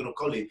know what you're going to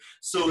call it.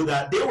 So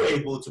that they were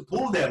able to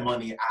pull their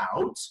money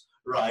out,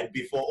 right,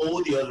 before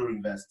all the other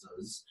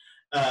investors.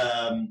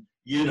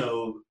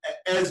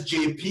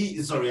 SJP,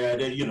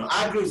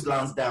 Hargreaves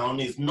Lansdown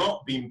is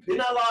not being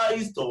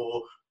penalized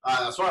or,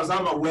 as far as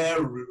I'm aware,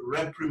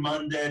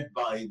 reprimanded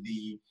by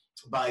the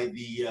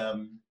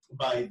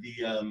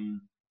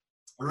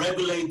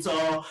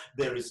regulator.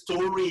 There is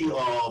story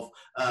of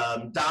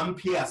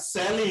Dampier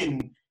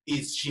selling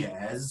his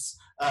shares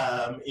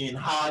in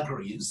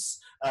Hargreaves,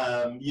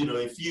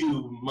 a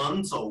few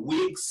months or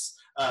weeks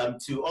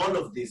to all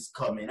of this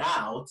coming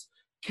out.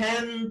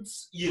 Kent,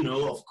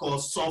 of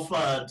course,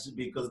 suffered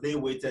because they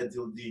waited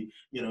till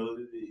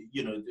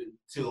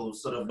till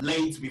sort of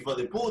late before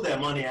they pulled their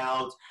money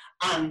out,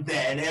 and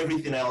then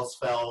everything else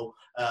fell,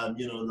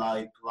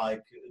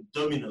 like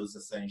dominoes,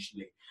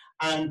 essentially.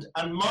 And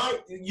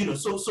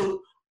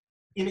so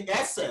in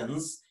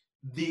essence,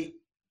 the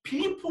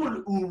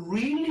people who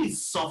really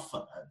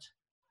suffered,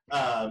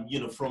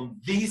 from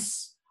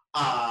this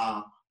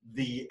are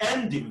the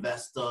end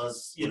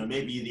investors,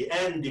 maybe the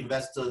end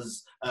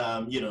investors,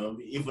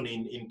 even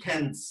in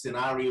Kent's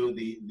scenario,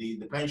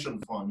 the pension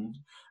fund,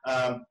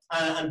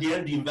 and the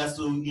end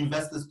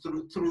investors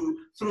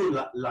through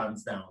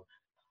Lansdown.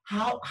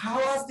 How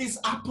has this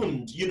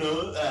happened?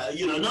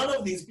 None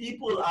of these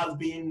people have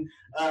been,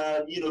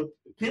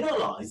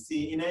 penalized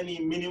in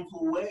any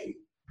meaningful way.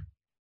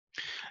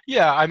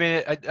 Yeah, I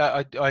mean,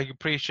 I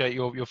appreciate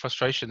your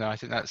frustration there. I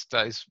think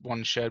that is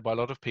one shared by a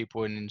lot of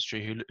people in the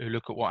industry who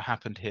look at what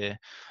happened here.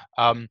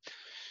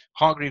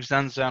 Hargreaves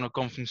Lansdown have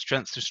gone from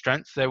strength to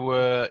strength. They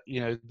were,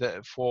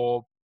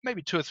 for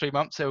maybe 2 or 3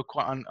 months, they were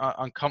quite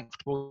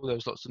uncomfortable. There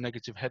was lots of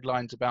negative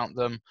headlines about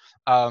them.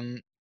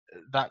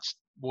 That's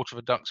water of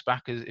a duck's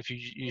back. If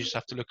you just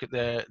have to look at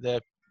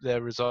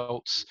their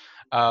results.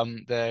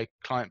 Their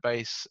client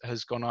base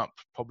has gone up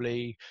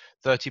probably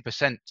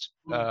 30%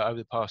 over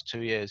the past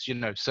 2 years.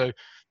 So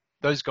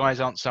those guys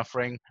aren't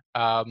suffering.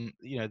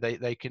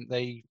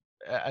 They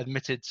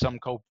admitted some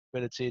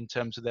culpability in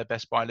terms of their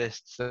best buy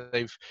lists.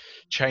 They've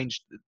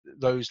changed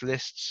those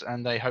lists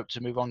and they hope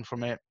to move on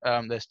from it.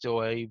 They're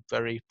still a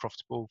very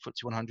profitable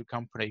FTSE 100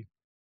 company.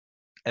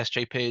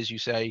 SJP, as you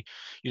say,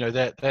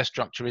 their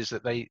structure is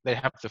that they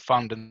have the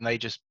fund and they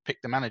just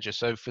pick the manager.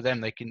 So for them,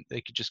 they could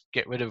just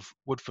get rid of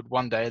Woodford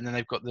one day and then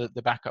they've got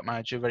the backup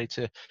manager ready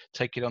to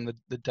take it on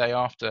the day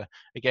after.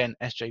 Again,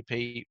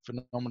 SJP,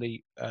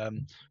 phenomenally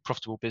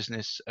profitable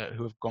business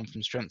who have gone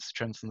from strength to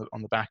strength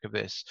on the back of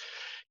this.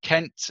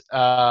 Kent,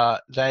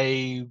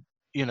 they,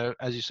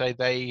 as you say,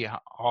 they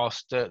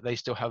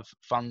still have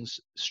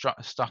funds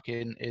stuck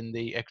in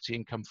the equity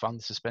income fund,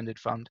 the suspended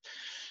fund,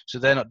 so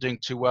they're not doing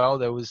too well.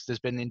 There's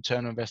been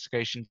internal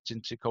investigations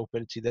into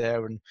culpability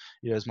there, and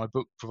as my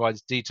book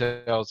provides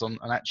details on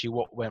actually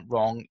what went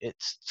wrong, it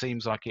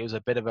seems like it was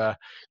a bit of a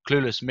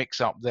clueless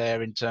mix-up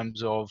there in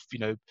terms of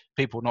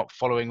people not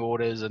following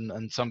orders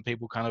and some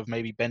people kind of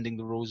maybe bending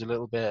the rules a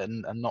little bit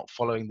and not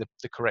following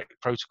the correct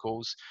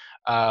protocols,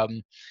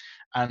 and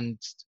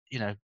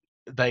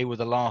they were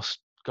the last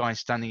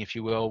guys standing, if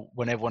you will,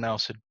 when everyone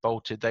else had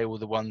bolted. They were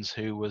the ones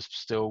who was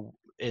still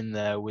in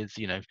there with,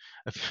 you know,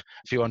 a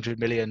few hundred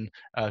million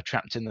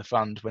trapped in the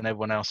fund when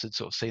everyone else had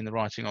sort of seen the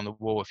writing on the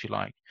wall, if you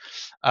like.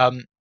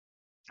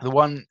 The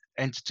one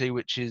entity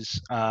which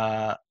is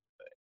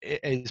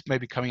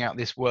maybe coming out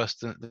this worse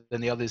than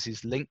the others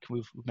is Link.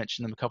 We've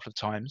mentioned them a couple of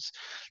times.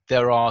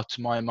 There are,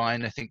 to my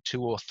mind, I think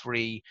 2 or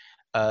 3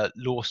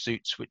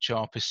 lawsuits which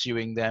are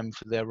pursuing them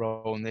for their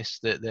role in this.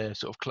 They're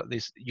sort of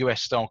these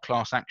US-style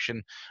class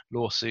action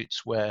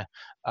lawsuits where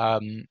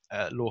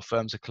law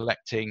firms are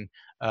collecting,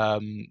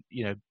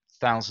 you know,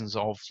 thousands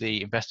of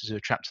the investors who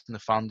are trapped in the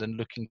fund and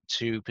looking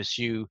to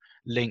pursue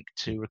Link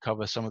to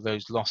recover some of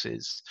those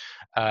losses.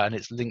 And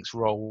it's Link's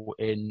role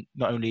in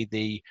not only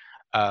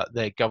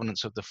their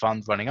governance of the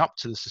fund running up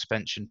to the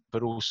suspension,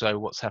 but also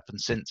what's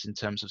happened since in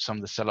terms of some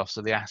of the sell-offs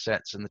of the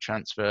assets and the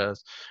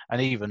transfers, and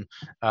even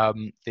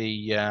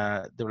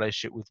the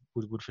relationship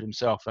with Woodford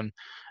himself. And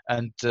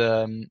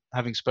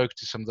having spoken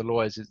to some of the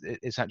lawyers,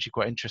 it's actually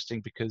quite interesting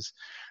because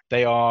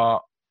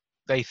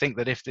they think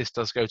that if this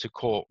does go to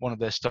court, one of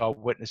their star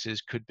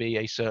witnesses could be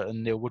a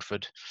certain Neil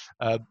Woodford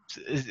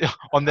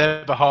on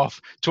their behalf,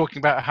 talking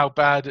about how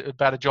bad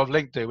a job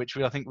Link do, which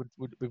I think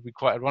would be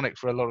quite ironic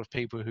for a lot of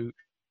people who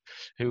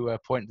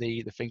point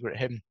the finger at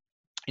him.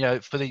 You know,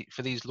 for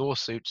these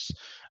lawsuits,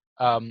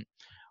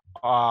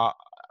 are,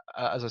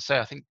 as I say,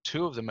 I think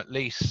 2 of them at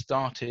least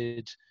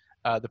started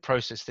the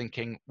process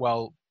thinking,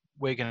 well,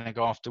 we're going to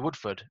go after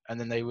Woodford, and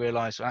then they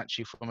realised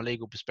actually from a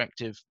legal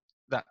perspective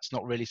that's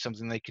not really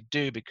something they could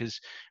do because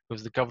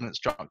of the governance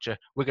structure.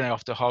 We're going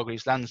after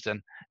Hargreaves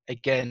Lansdown.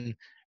 Again,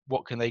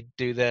 what can they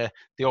do there?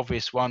 The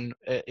obvious one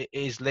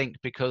is Link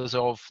because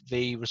of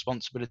the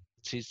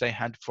responsibilities they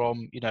had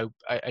from, you know,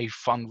 a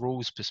fund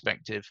rules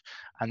perspective,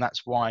 and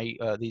that's why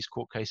these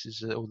court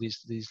cases or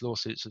these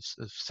lawsuits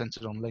have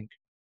centered on Link.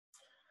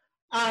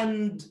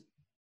 And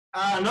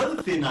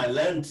another thing I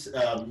learned,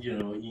 you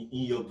know, in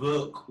your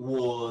book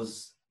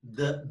was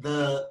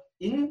the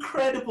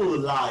incredible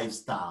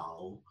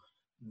lifestyle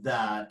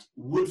that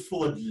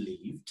Woodford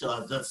lived,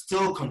 that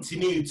still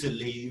continue to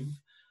live,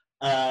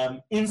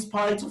 in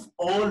spite of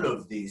all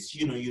of this.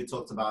 You know, you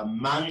talked about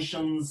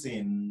mansions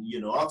in, you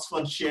know,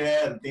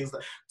 Oxfordshire and things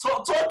like.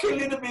 Talk a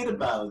little bit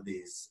about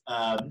this.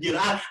 You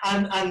know,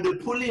 and the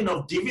pulling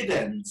of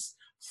dividends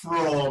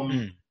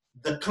from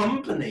the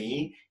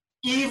company,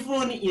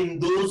 even in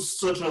those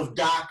sort of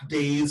dark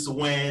days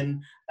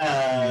when,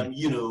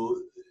 you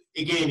know,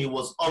 again, it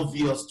was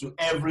obvious to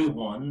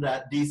everyone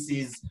that this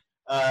is,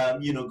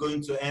 you know,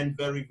 going to end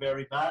very,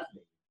 very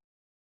badly.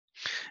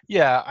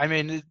 Yeah, I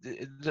mean,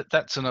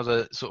 that's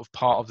another sort of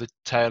part of the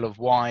tale of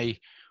why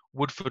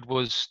Woodford there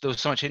was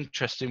so much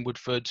interest in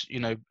Woodford, you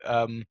know,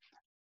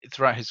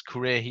 throughout his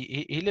career.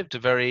 He lived a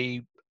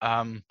very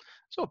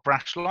sort of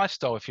brash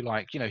lifestyle, if you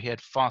like. You know, he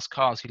had fast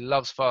cars. He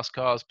loves fast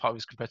cars, part of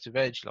his competitive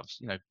edge. He loves,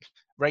 you know,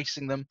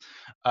 racing them.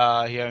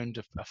 He owned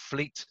a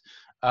fleet.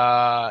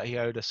 He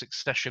owned a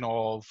succession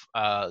of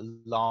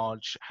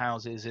large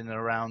houses in and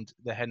around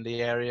the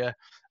Henley area.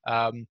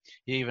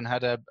 He even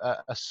had a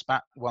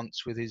spat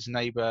once with his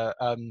neighbour,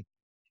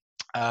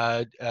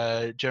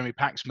 Jeremy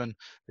Paxman,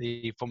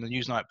 the former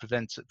Newsnight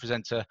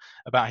presenter,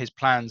 about his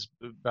plans,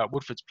 about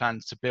Woodford's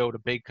plans to build a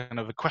big kind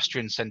of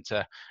equestrian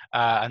centre.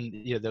 And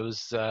you know, there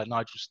was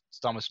Nigel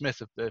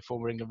Starmer-Smith, a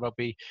former England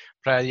rugby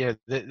player. You know,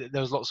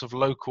 there was lots of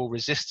local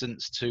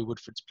resistance to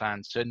Woodford's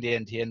plans. So in the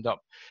end, he ended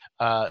up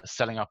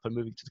selling up and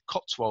moving to the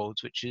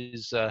Cotswolds, which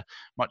is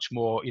much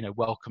more, you know,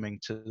 welcoming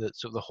to the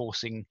sort of the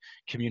horsing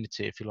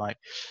community, if you like.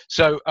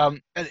 So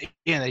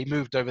you know, he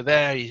moved over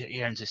there.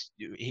 He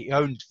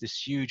owned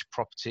this huge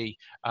property,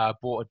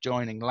 bought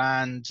adjoining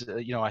land.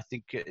 You know, I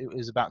think it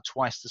was about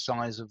twice the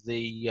size of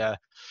the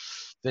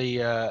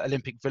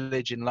Olympic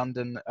Village in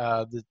London.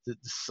 The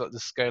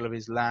scale of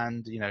his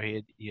land. You know,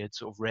 he had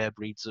sort of rare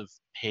breeds of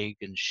pig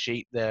and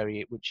sheep there,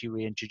 which he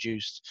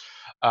reintroduced.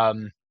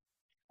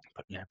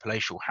 You know,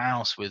 palatial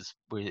house with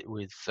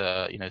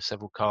you know,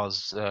 several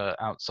cars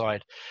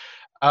outside.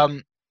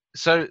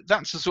 So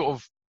that's the sort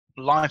of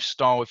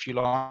lifestyle, if you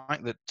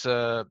like,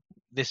 that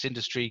this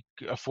industry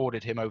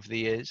afforded him over the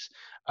years.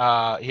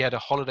 He had a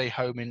holiday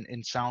home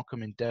in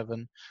Salcombe in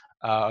Devon,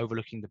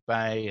 overlooking the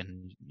bay,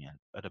 and you know,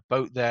 had a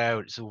boat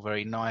there. It's all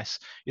very nice.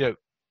 You know,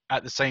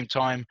 at the same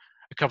time,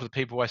 a couple of the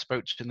people I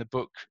spoke to in the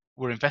book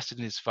were invested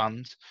in his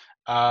fund.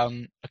 A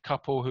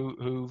couple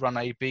who run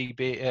a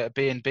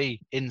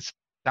B&B in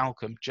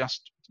Salcombe,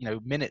 just, you know,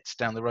 minutes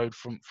down the road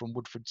from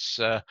Woodford's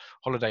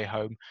holiday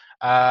home,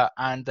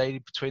 and they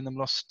between them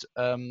lost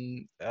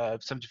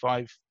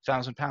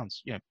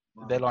 £75,000. You know,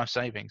 wow. Their life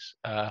savings.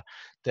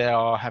 They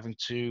are having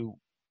to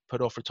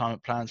put off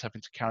retirement plans,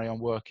 having to carry on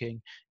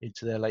working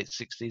into their late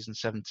 60s and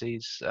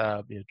 70s,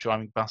 you know,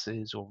 driving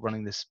buses or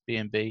running this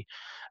B&B.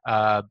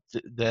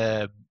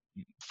 Their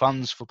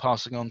funds for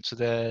passing on to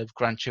their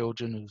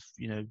grandchildren have,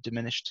 you know,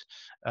 diminished,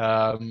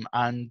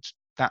 and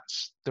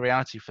that's the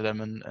reality for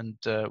them. And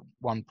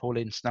one,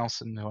 Pauline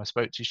Snelson, who I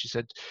spoke to, she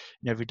said,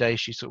 you know, every day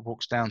she sort of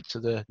walks down to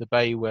the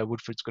bay where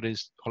Woodford's got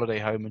his holiday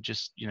home, and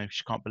just, you know,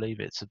 she can't believe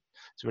it. It's a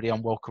really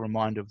unwelcome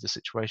reminder of the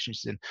situation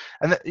she's in.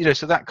 And that, you know,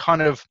 so that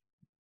kind of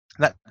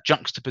that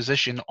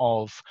juxtaposition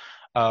of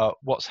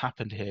what's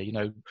happened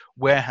here.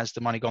 Where has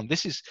the money gone?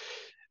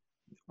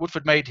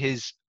 Woodford made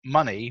his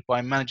money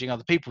by managing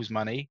other people's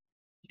money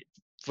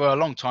for a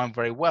long time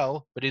very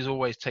well, but he's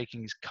always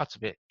taking his cut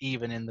of it,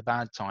 even in the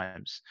bad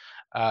times.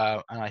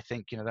 And I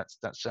think that's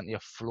certainly a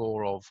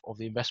flaw of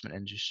the investment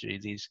industry.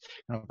 These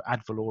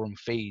ad valorem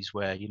fees,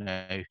 where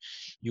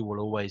you will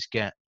always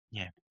get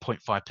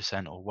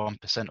 0.5% or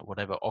 1% or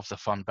whatever of the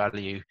fund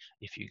value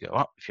if you go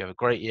up, if you have a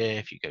great year,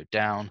 if you go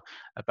down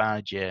a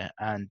bad year.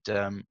 And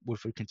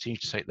Woodford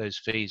continued to take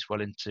those fees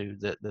well into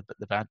the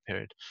bad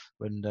period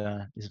when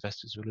his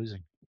investors were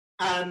losing.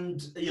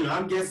 And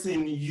I'm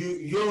guessing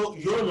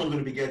you're not going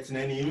to be getting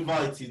any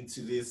invite into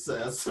this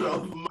sort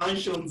of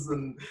mansions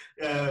and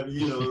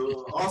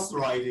horse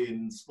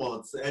riding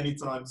spots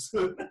anytime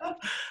soon.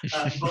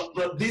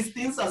 But these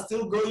things are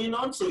still going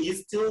on, so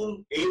he's still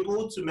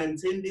able to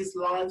maintain this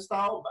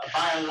lifestyle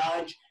by and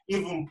large,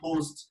 even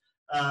post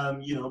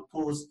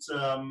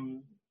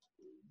the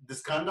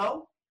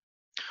scandal.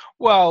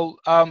 Well,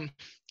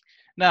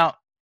 now.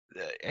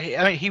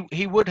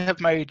 He would have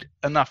made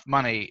enough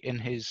money in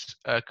his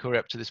career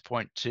up to this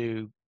point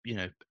to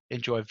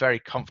enjoy a very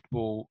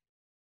comfortable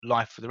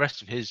life for the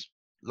rest of his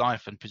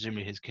life, and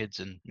presumably his kids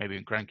and maybe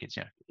grandkids.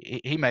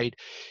 He made,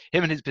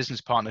 him and his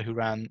business partner, who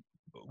ran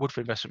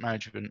Woodford Investment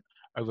Management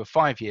over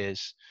 5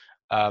 years,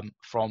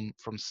 from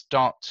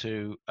start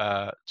to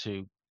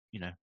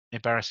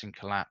embarrassing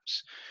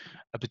collapse.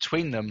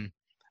 Between them,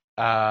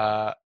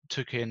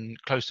 took in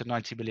close to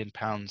 £90 million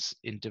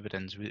in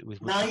dividends, with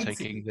Woodford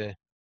taking the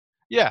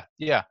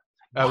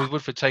with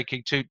Woodford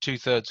taking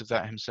two-thirds of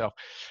that himself.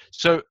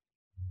 So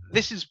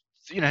this is,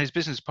 his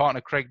business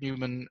partner, Craig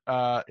Newman.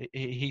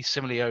 He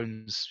similarly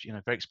owns,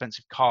 very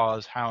expensive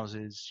cars,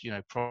 houses,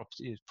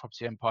 property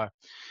empire.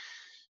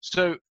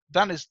 So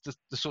that is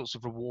the sorts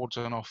of rewards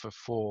on offer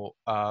for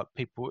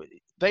people.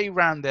 They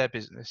ran their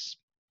business,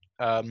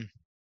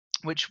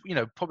 which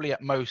probably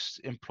at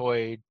most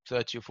employed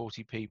 30 or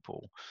 40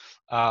 people.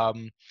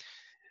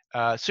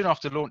 Soon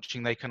after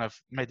launching, they kind of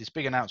made this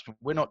big announcement: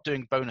 we're not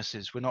doing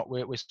bonuses.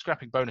 We're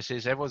scrapping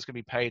bonuses. Everyone's going to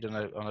be paid on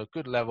a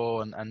good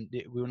level, and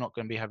we're not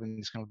going to be having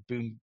this kind of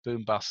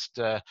boom bust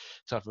type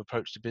of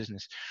approach to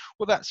business.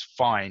 Well, that's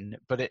fine,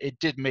 but it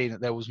did mean that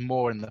there was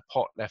more in the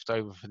pot left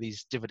over for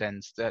these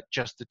dividends that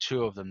just the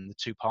two of them, the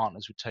two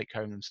partners, would take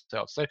home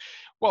themselves. So,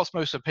 whilst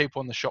most of the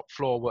people on the shop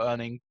floor were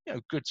earning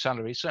good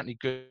salaries, certainly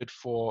good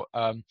for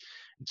in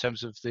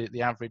terms of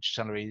the average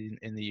salary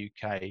in the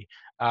UK.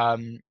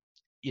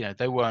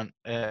 They weren't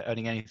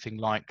earning anything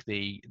like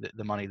the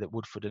money that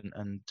Woodford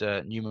and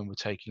Newman were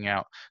taking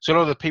out. So a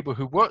lot of the people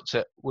who worked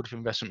at Woodford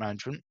Investment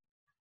Management,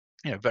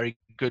 very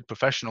good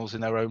professionals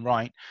in their own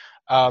right,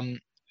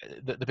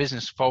 the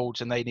business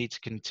folds and they need to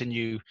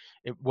continue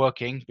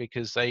working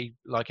because they,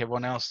 like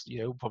everyone else,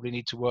 probably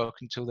need to work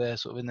until they're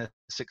sort of in their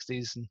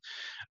 60s and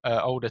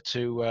older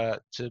to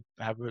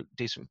have a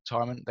decent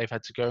retirement. They've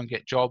had to go and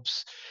get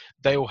jobs.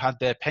 They all had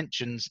their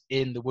pensions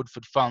in the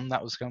Woodford Fund.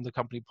 That was kind of the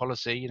company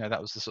policy.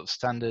 That was the sort of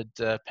standard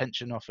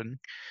pension often.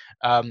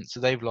 So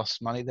they've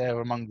lost money.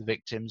 They're among the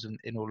victims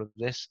in all of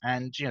this.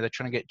 And they're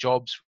trying to get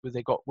jobs where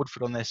they've got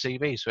Woodford on their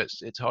CV, so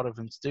it's harder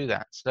for them to do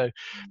that. So,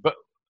 but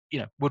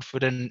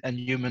Woodford and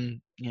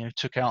Newman,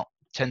 took out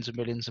tens of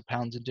millions of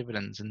pounds in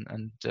dividends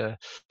and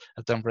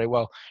have done very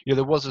well.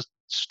 There was a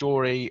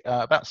story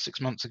about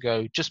 6 months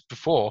ago, just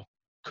before,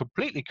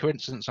 completely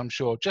coincidence, I'm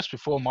sure, just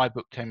before my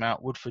book came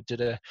out. Woodford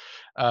did an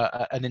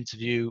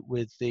interview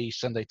with the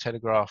Sunday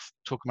Telegraph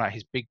talking about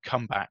his big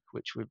comeback,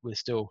 which we're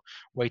still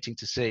waiting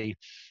to see,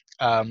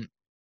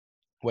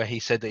 where he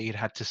said that he'd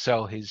had to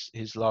sell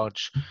his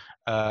large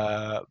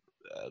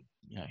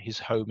his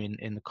home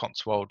in the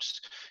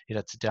Cotswolds. He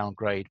had to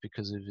downgrade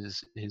because of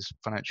his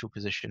financial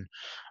position.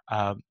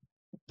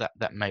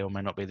 That may or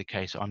may not be the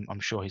case. I'm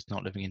sure he's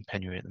not living in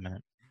penury at the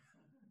minute.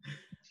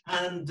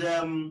 And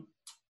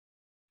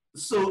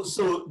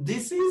so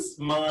this is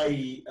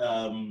my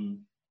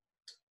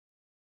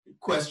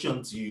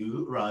question to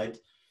you, right?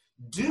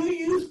 Do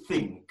you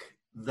think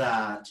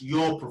that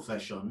your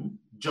profession,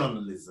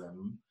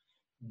 journalism,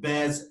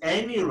 bears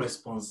any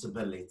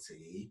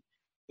responsibility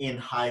in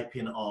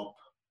hyping up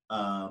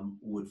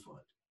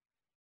Woodford?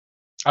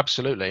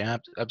 Absolutely,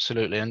 and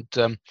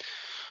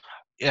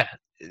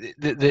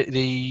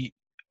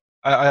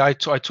I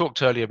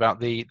talked earlier about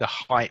the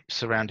hype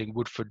surrounding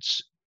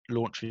Woodford's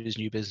launch of his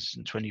new business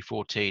in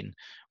 2014,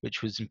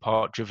 which was in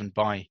part driven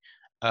by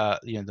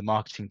the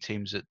marketing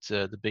teams at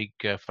the big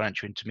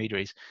financial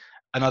intermediaries.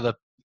 Another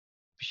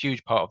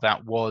huge part of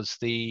that was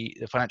the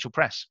financial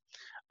press,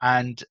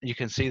 and you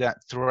can see that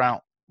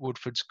throughout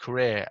Woodford's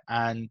career.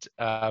 And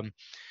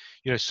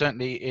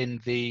certainly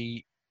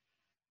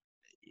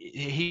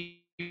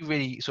he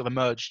really sort of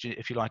emerged,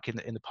 if you like,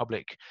 in the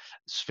public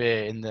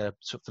sphere in the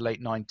sort of the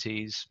late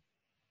 90s.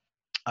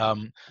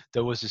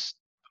 There was this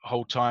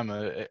whole time,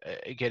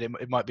 again,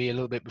 it might be a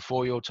little bit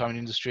before your time in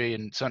industry,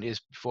 and certainly is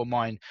before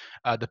mine,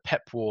 the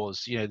PEP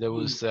wars. There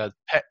was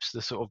PEPs,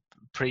 the sort of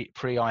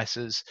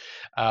pre-ISAs.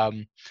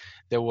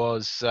 There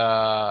was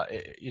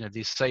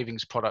these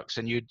savings products,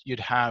 and you'd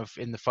have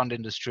in the fund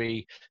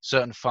industry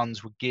certain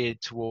funds were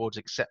geared towards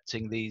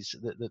accepting the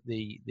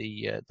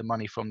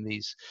money from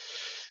these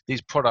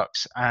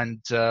products,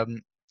 and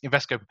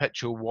Invesco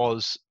Perpetual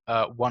was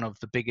one of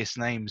the biggest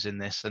names in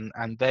this,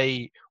 and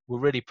they were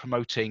really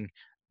promoting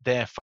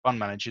their fund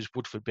managers,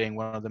 Woodford being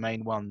one of the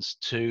main ones,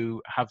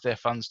 to have their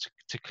funds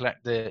to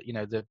collect the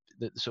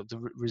sort of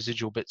the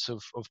residual bits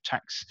of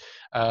tax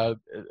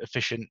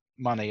efficient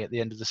money at the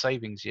end of the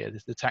savings year,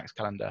 the tax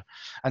calendar.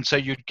 And so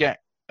you'd get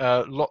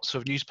lots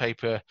of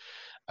newspaper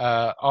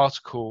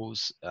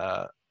articles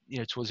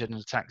towards the end of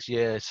the tax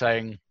year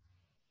saying,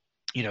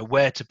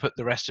 where to put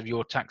the rest of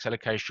your tax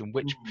allocation,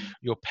 which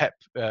your PEP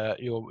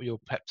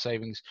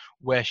savings,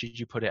 where should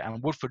you put it?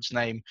 And Woodford's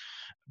name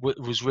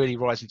was really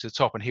rising to the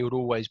top, and he would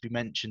always be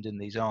mentioned in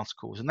these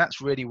articles, and that's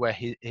really where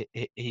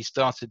he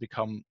started to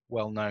become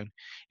well known.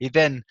 He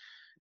then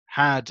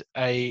had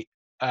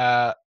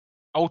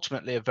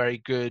ultimately a very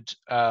good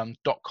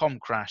 .com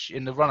crash.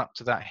 In the run up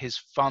to that, his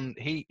fund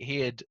he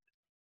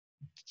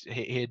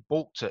had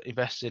bought to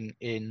invest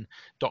in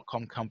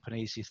 .com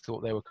companies. He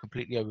thought they were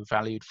completely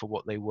overvalued for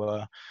what they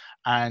were,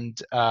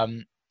 and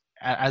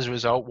as a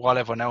result, while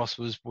everyone else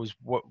was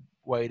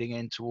wading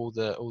into all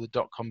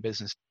the .com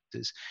businesses,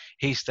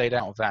 he stayed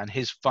out of that, and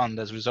his fund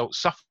as a result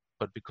suffered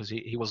because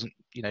he wasn't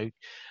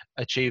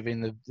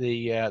achieving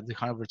the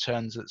kind of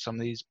returns that some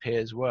of these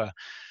peers were.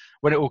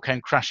 When it all came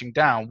crashing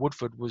down,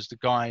 Woodford was the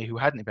guy who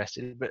hadn't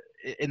invested, but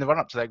in the run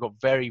up to that, it got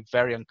very,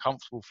 very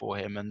uncomfortable for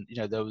him. And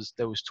there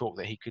was talk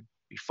that he could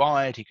be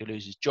fired, he could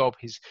lose his job.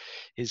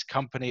 His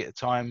company at the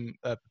time,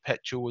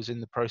 Perpetual, was in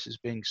the process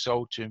of being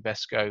sold to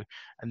Invesco,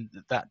 and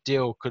that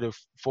deal could have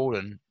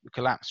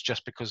collapsed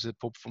just because of the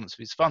poor performance of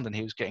his fund, and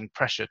he was getting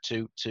pressure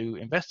to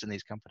invest in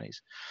these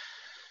companies.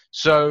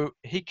 So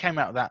he came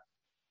out of that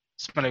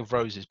smelling of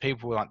roses.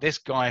 People were like, this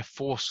guy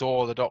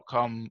foresaw the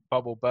 .com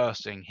bubble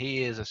bursting.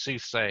 He is a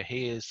soothsayer.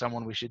 He is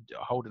someone we should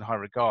hold in high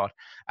regard.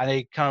 And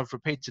he kind of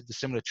repeated the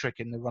similar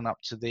trick in the run up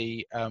to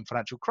the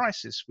financial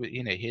crisis.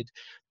 He'd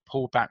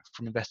pulled back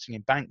from investing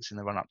in banks in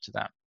the run up to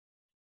that.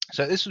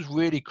 So this was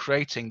really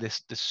creating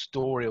this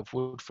story of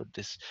Woodford,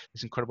 this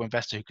incredible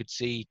investor who could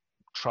see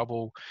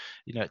trouble,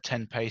 at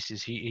 10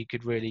 paces. He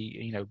could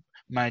really,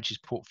 manage his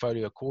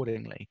portfolio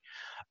accordingly.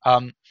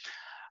 And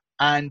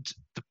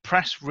the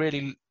press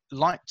really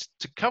liked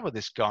to cover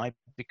this guy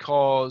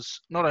because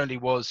not only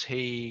was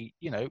he,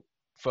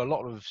 for a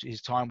lot of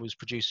his time was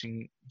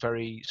producing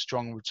very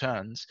strong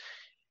returns,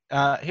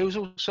 he was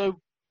also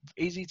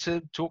easy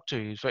to talk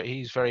to.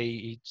 He's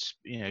very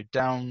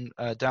down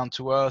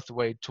to earth. The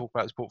way he talked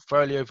about his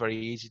portfolio, very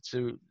easy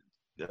to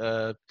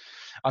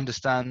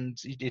understand.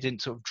 He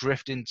didn't sort of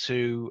drift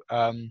into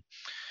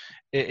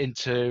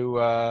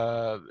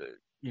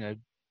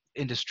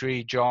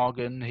industry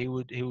jargon. He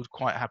would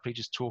quite happily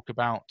just talk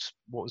about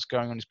what was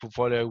going on in his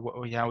portfolio,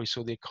 how he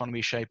saw the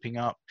economy shaping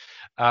up,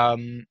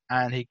 and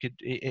he could,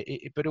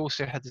 but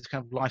also had this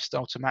kind of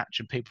lifestyle to match,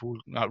 and people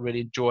really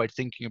enjoyed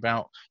thinking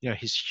about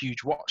his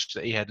huge watch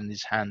that he had in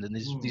his hand, and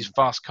these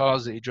fast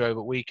cars that he drove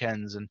at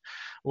weekends, and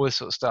all this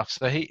sort of stuff.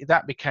 So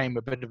that became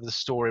a bit of the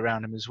story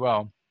around him as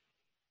well.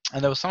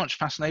 And there was so much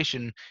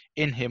fascination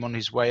in him on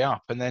his way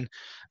up, and then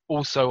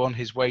also on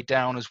his way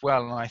down as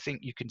well. And I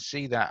think you can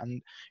see that. And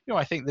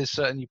I think there's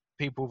certainly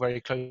people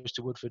very close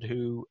to Woodford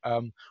who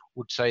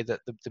would say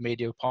that the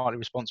media were partly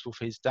responsible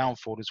for his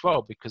downfall as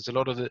well, because a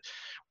lot of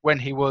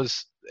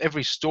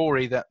every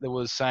story that there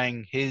was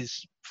saying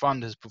his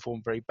fund has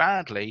performed very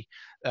badly,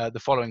 the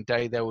following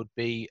day there would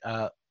be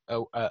a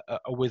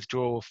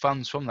withdrawal of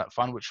funds from that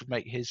fund, which would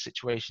make his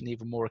situation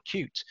even more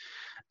acute.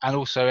 And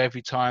also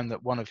every time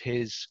that one of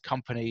his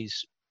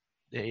companies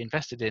that he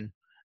invested in,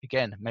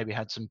 again, maybe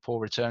had some poor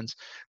returns,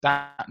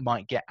 that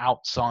might get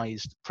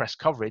outsized press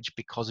coverage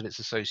because of its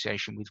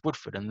association with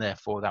Woodford, and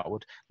therefore that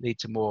would lead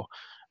to more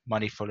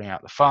money falling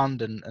out the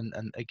fund, and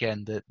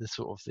again the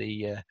sort of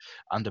the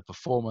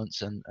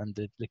underperformance and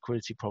the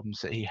liquidity problems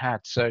that he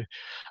had. So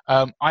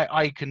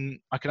I can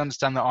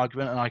understand that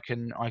argument, and I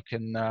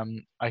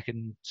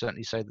can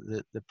certainly say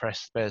that the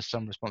press bears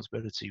some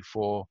responsibility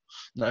for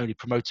not only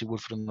promoting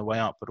Woodford on the way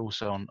up, but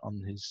also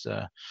on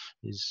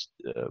his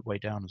way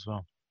down as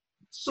well.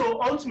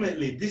 So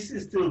ultimately, this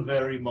is still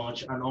very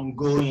much an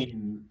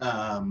ongoing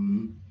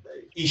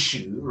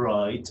issue,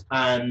 right?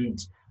 And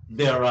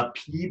there are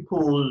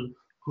people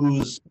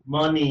whose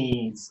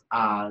monies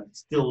are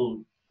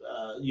still,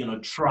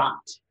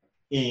 trapped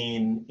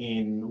in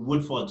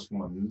Woodford's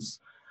funds.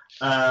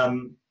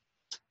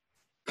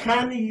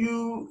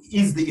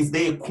 Is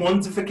there a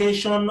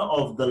quantification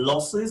of the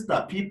losses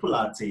that people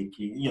are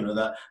taking?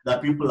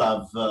 That people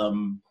have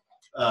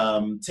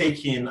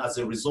taken as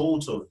a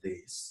result of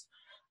this?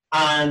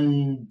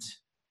 And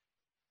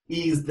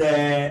is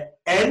there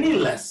any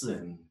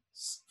lessons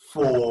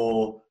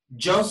for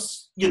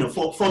just,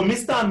 for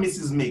Mr. and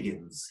Mrs.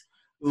 Miggins,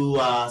 who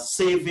are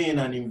saving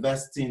and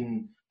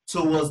investing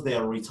towards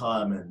their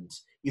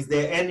retirement? Is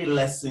there any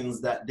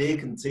lessons that they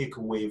can take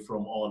away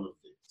from all of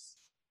this?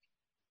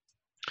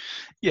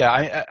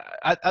 Yeah,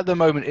 at the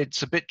moment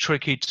it's a bit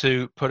tricky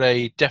to put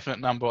a definite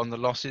number on the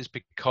losses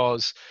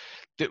because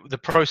the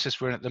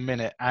process we're in at the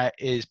minute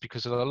is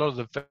because a lot of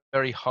the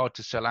very hard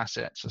to sell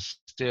assets are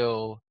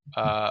still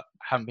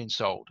haven't been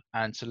sold,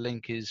 and so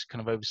Link is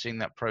kind of overseeing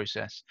that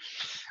process,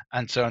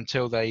 and so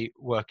until they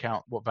work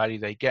out what value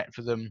they get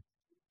for them,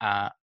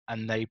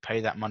 and they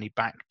pay that money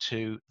back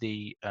to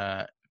the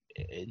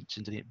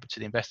to the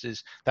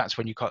investors, that's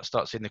when you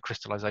start seeing the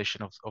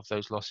crystallization of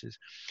those losses.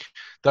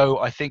 Though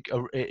I think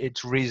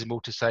it's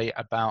reasonable to say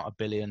about £1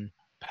 billion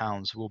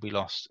will be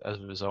lost as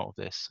a result of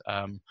this.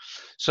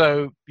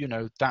 So,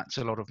 that's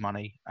a lot of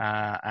money.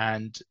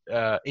 And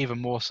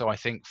even more so, I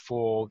think,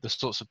 for the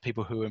sorts of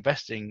people who are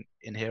investing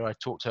in here. I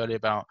talked earlier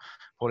about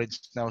Pauline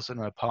Nelson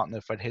and her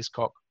partner, Fred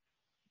Hiscock.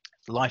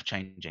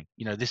 Life-changing.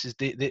 This is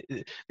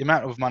the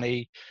amount of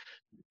money,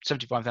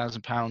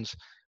 £75,000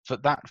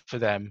 for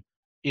them.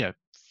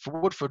 For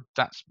Woodford,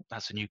 that's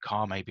a new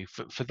car maybe.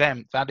 For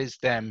them, that is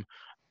them,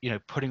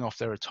 putting off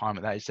their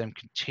retirement. That is them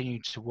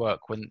continuing to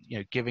work when,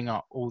 giving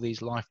up all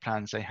these life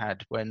plans they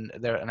had when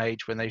they're at an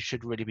age when they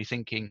should really be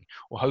thinking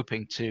or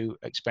hoping to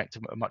expect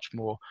a much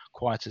more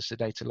quieter,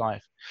 sedater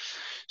life.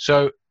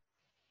 So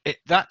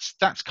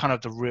that's kind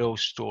of the real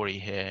story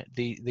here.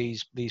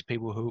 These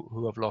people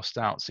who have lost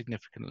out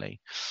significantly.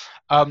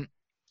 And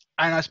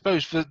I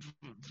suppose the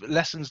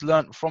lessons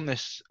learned from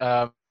this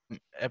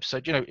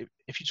episode,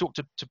 if you talk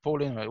to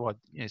Pauline, or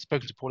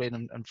spoken to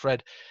Pauline and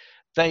Fred,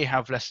 they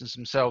have lessons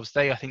themselves.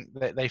 I think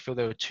they feel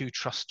they were too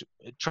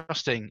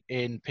trusting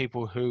in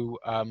people who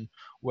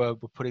were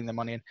putting their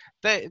money in.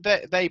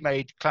 They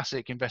made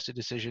classic investor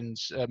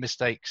decisions,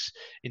 mistakes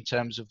in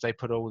terms of they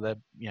put all their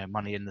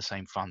money in the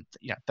same fund.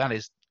 That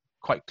is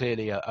quite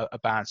clearly a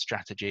bad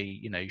strategy.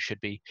 You should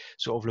be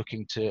sort of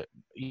looking to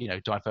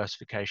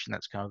diversification.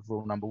 That's kind of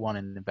rule number one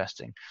in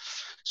investing.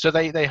 So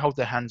they hold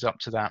their hands up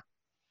to that.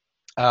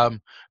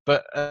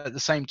 But at the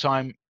same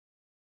time,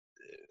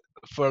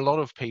 for a lot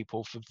of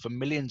people, for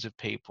millions of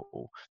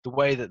people, the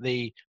way that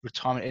the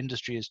retirement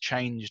industry has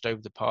changed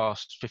over the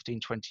past 15,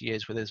 20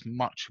 years, where there's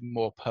much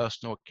more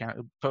personal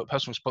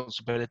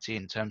responsibility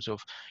in terms of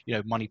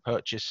money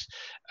purchase,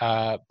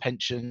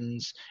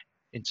 pensions,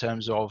 in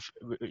terms of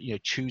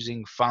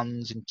choosing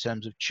funds, in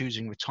terms of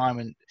choosing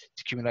retirement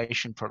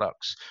accumulation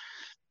products.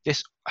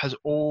 This has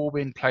all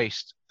been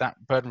placed, that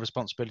burden of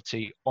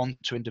responsibility,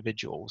 onto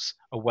individuals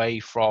away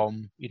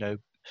from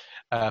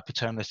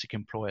paternalistic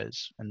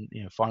employers and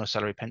final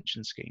salary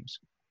pension schemes.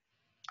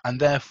 And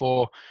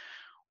therefore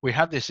we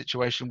have this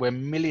situation where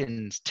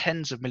millions,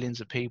 tens of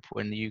millions of people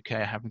in the UK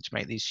are having to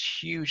make these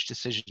huge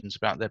decisions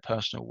about their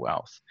personal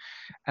wealth.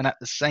 And at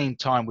the same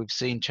time, we've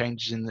seen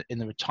changes in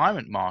the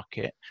retirement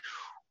market,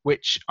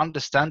 which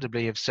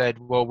understandably have said,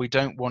 well, we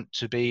don't want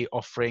to be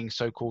offering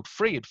so-called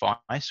free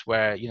advice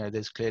where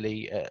there's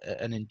clearly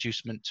an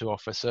inducement to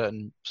offer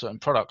certain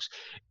products.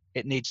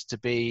 It needs to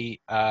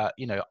be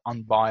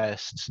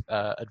unbiased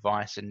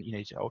advice, and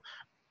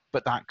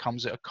but that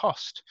comes at a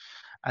cost.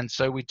 And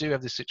so we do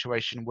have this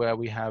situation where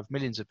we have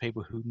millions of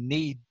people who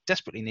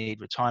desperately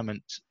need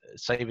retirement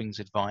savings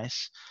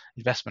advice,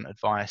 investment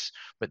advice,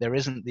 but there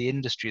isn't the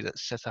industry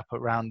that's set up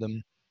around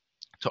them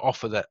to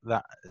offer that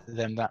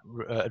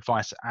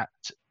advice at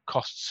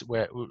costs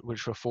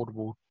which are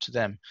affordable to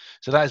them.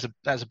 So that's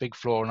a big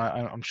flaw, and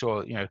I'm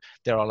sure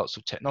there are lots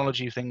of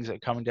technology things that are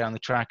coming down the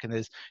track, and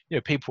there's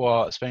people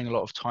are spending a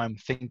lot of time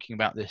thinking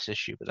about this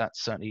issue, but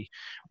that's certainly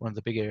one of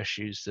the bigger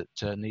issues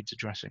that needs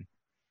addressing.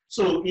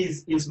 So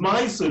is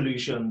my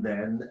solution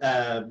then,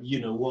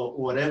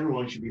 what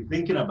everyone should be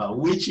thinking about,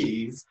 which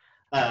is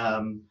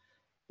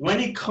when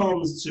it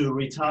comes to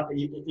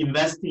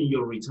investing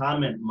your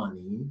retirement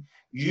money,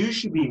 you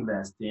should be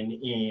investing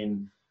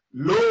in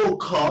low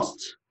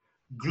cost,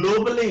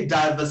 globally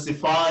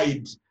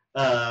diversified,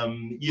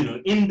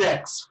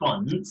 index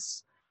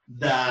funds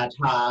that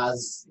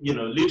has,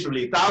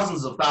 literally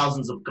thousands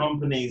of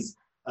companies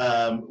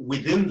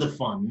within the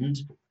fund,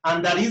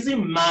 and that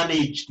isn't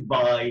managed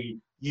by,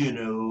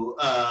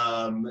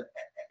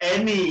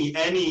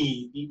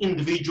 any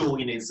individual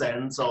in a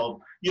sense of,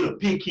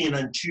 picking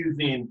and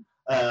choosing,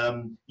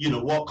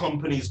 what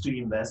companies to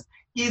invest.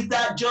 Is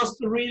that just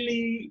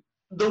really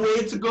the way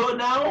to go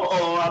now,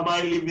 or am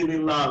I living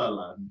in La La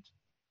Land?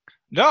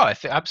 No, I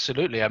think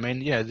absolutely. I mean,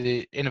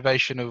 the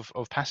innovation of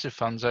passive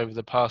funds over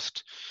the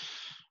past,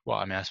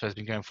 I suppose it's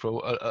been going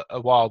for a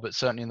while, but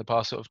certainly in the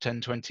past sort of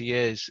 10, 20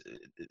 years,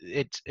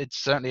 it's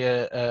certainly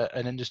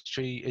an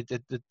industry,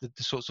 the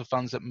sorts of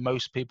funds that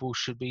most people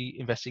should be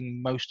investing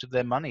most of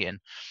their money in.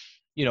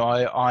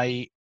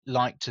 I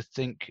like to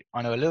think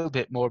I know a little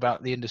bit more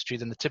about the industry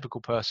than the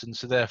typical person,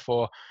 so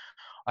therefore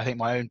I think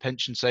my own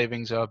pension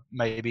savings are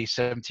maybe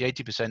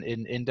 70-80%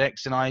 in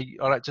index, and I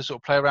like to sort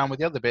of play around with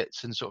the other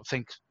bits and sort of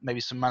think maybe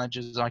some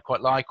managers I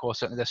quite like, or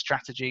certainly their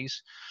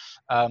strategies,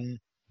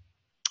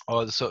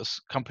 or the sort of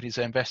companies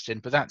they invest in.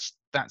 But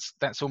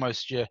that's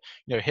almost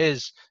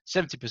here's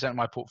 70% of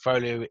my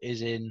portfolio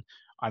is in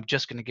I'm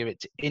just going to give it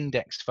to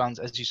indexed funds,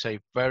 as you say,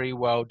 very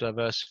well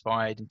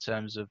diversified in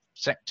terms of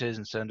sectors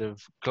and sort of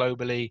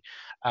globally,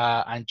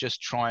 and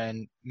just try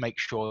and make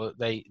sure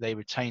that they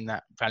retain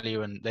that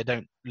value and they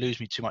don't lose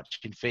me too much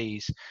in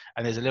fees.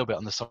 And there's a little bit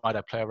on the side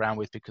I play around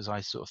with, because I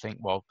sort of think,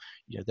 well,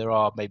 there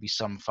are maybe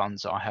some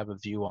funds that I have a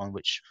view on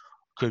which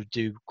could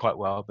do quite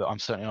well, but I'm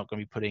certainly not going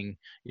to be putting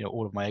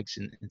all of my eggs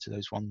into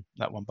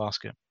that one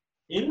basket.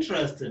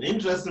 Interesting,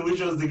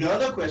 which was the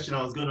other question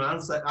I was going to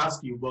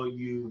ask you, but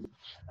you've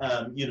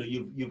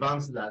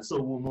answered that,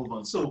 so we'll move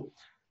on. So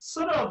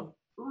sort of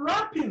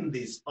wrapping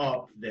this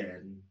up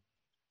then,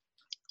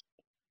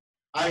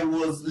 I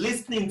was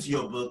listening to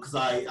your book, because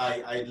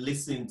I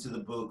listened to the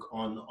book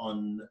on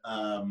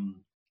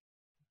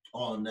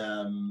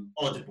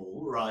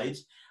Audible, right?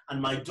 And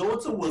my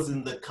daughter was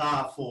in the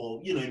car for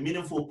a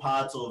meaningful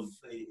part of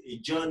a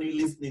journey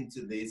listening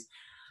to this,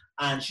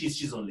 and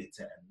she's only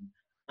 10.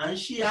 And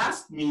she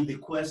asked me the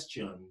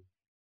question,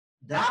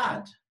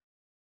 Dad,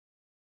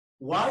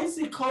 why is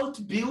it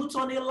called Built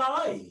on a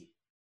Lie?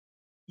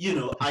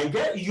 I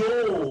get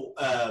your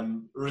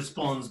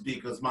response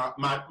because Mark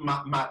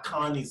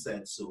Carney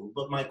said so.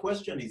 But my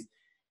question is,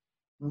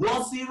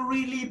 was it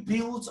really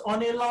built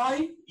on a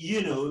lie?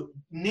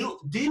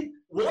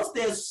 Was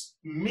there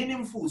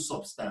meaningful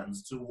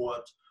substance to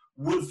what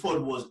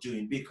Woodford was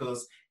doing?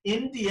 Because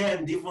in the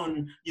end,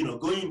 even,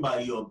 going by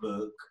your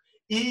book,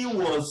 he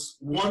was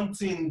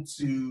wanting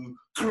to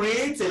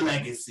create a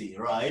legacy,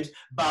 right?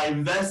 By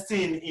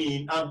investing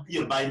in,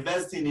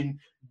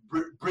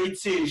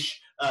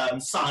 British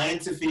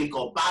scientific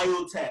or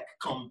biotech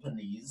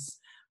companies,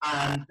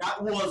 and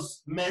that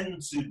was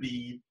meant to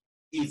be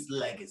his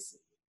legacy.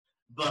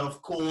 But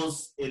of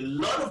course, a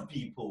lot of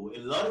people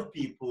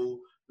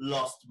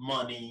lost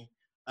money,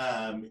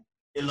 a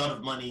lot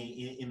of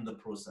money in the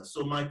process.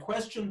 So my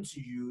question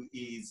to you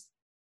is,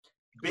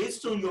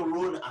 based on your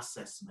own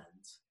assessment,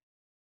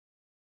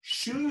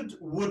 should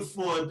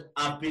Woodford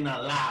have been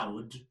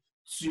allowed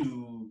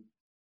to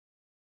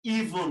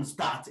even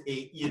start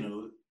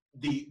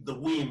the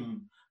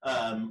WIM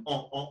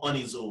on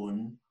his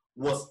own?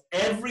 Was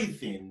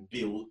everything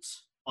built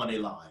on a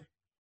lie?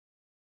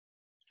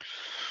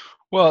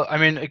 Well, I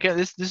mean, again,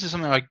 this is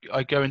something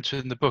I go into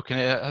in the book, and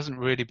it hasn't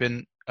really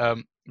been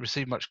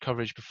received much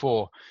coverage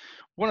before.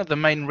 One of the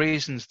main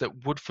reasons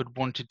that Woodford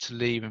wanted to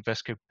leave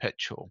Invesco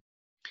Perpetual,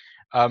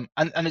 and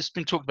it's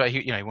been talked about,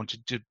 he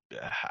wanted to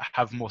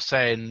have more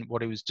say in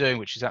what he was doing,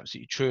 which is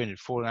absolutely true, and had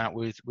fallen out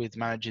with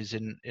managers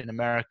in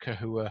America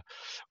who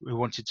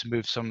wanted to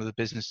move some of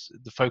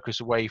the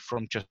focus away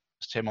from just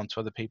him onto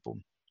other people.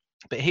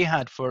 But he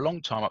had, for a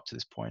long time up to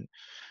this point,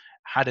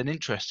 had an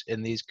interest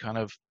in these kind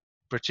of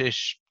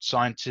British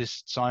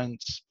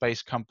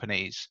science-based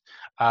companies,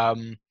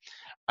 and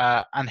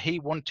he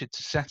wanted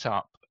to set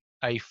up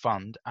a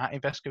fund at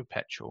Invesco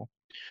Perpetual,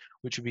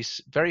 which would be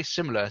very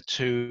similar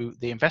to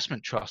the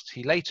investment trust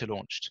he later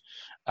launched,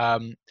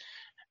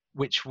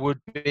 which would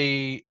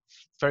be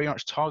very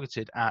much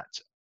targeted at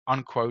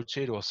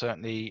unquoted or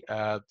certainly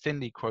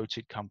thinly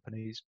quoted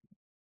companies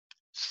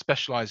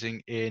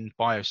specializing in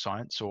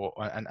bioscience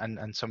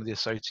and some of the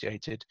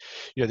associated,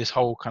 this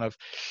whole kind of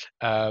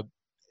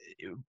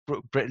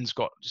Britain's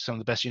got some of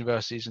the best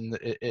universities in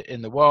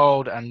the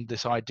world, and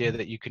this idea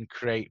that you can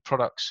create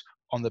products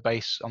on the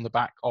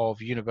back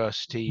of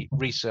university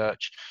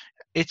research.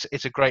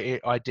 It's a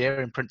great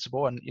idea in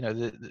principle, and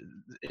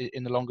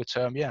in the longer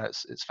term,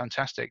 it's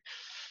fantastic.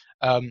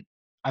 And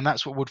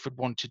that's what Woodford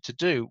wanted to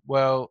do.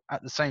 Well,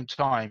 at the same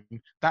time,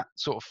 that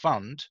sort of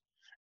fund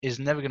is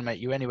never going to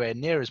make you anywhere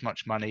near as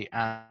much money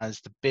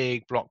as the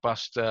big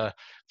blockbuster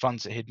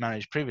funds that he'd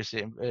managed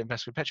previously in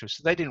Invesco Perpetual.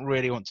 So they didn't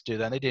really want to do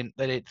that. They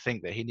didn't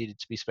think that he needed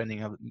to be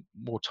spending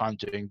more time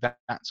doing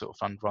that sort of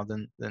fund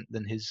rather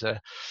than his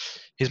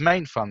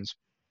main funds.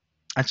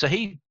 And so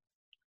he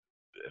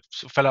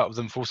fell out of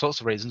them for all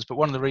sorts of reasons. But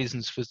one of the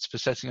reasons for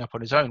setting up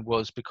on his own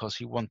was because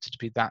he wanted to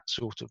be that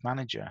sort of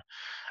manager.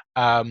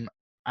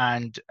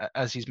 And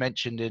as he's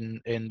mentioned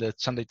in the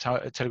Sunday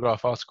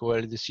Telegraph article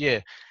earlier this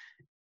year,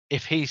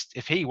 if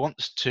he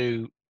wants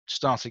to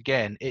start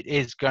again, it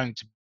is going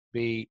to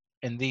be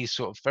in these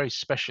sort of very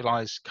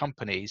specialized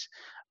companies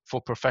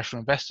for professional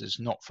investors,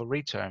 not for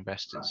retail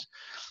investors.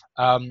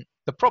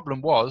 The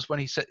problem was, when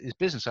he set his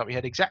business up, he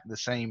had exactly the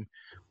same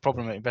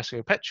problem at Invesco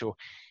Perpetual.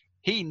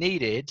 He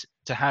needed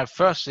to have,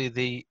 firstly,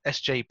 the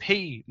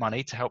SJP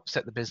money to help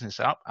set the business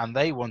up, and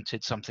they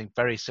wanted something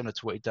very similar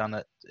to what he'd done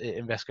at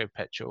Invesco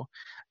Perpetual.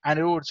 And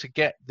in order to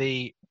get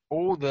to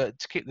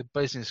keep the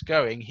business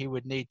going, he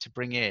would need to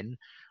bring in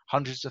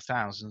hundreds of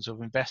thousands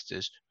of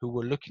investors who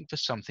were looking for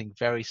something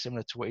very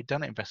similar to what he'd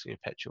done at Invesco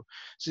Perpetual.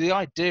 So the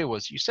idea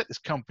was, you set this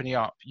company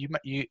up,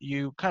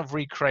 you kind of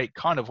recreate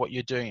kind of what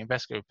you're doing at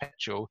Invesco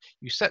Perpetual,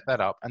 you set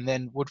that up, and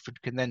then Woodford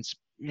can then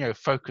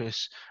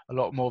focus a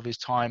lot more of his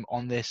time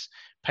on this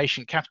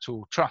patient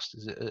capital trust,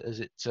 as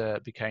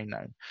it became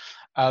known,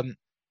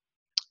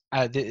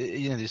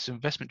 this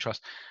investment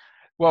trust.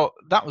 Well,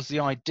 that was the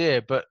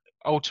idea, but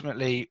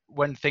ultimately,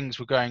 when things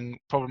were going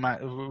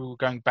problematic, were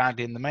going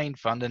badly in the main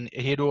fund, and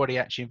he had already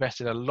actually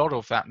invested a lot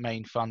of that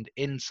main fund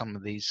in some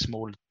of these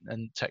small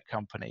and tech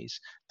companies,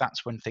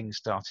 that's when things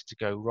started to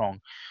go wrong.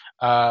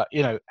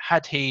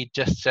 Had he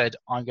just said,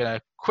 I'm going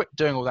to quit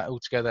doing all that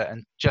altogether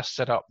and just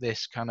set up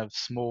this kind of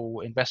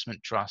small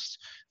investment trust,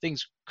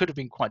 things could have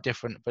been quite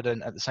different. But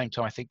then at the same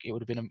time, I think it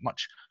would have been a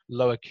much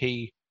lower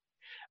key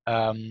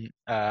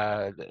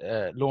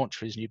launch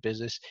for his new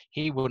business.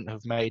 He wouldn't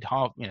have made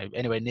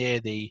anywhere near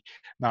the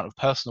amount of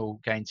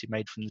personal gains he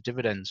made from the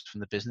dividends from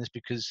the business,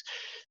 because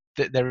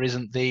there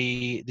isn't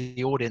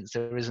the audience,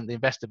 there isn't the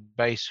investor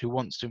base who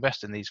wants to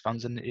invest in these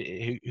funds, and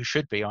who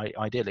should be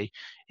ideally.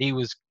 He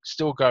was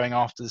still going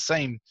after the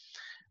same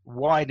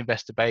wide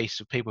investor base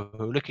of people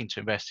who are looking to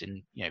invest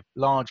in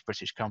large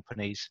British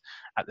companies,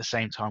 at the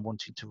same time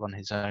wanting to run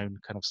his own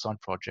kind of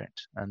side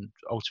project. And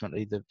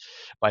ultimately,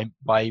 by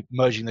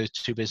merging those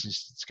two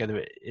businesses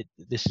together,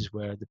 this is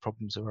where the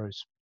problems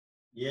arose.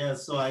 Yeah,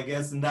 so I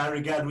guess in that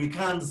regard, we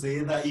can say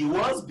that it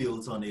was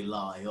built on a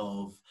lie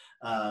of,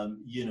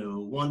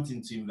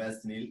 wanting to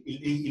invest in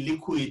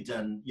illiquid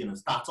and,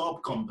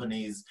 startup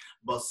companies,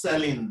 but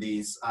selling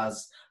this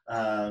as,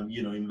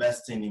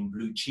 investing in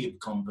blue chip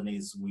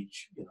companies,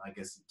 which, I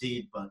guess it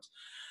did. But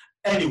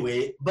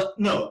anyway,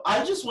 no,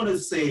 I just want to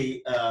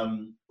say,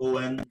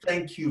 Owen,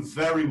 thank you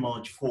very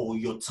much for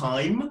your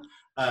time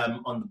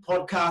on the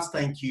podcast.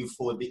 Thank you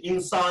for the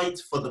insight,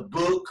 for the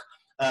book.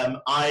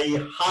 I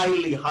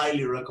highly,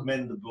 highly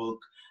recommend the book,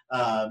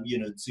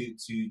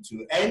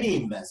 to any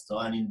investor,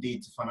 and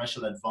indeed to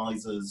financial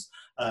advisors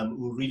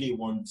who really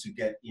want to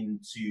get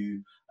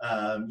into,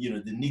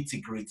 the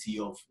nitty-gritty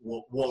of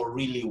what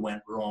really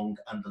went wrong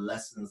and the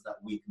lessons that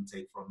we can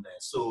take from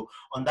there. So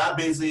on that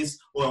basis,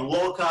 Owen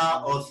Walker,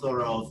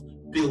 author of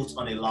Built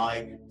on a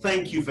Lie,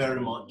 thank you very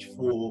much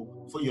for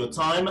your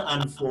time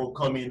and for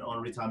coming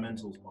on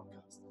Retirementals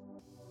podcast.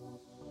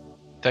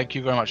 Thank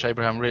you very much,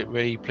 Abraham.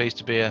 Really pleased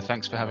to be here.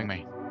 Thanks for having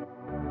me.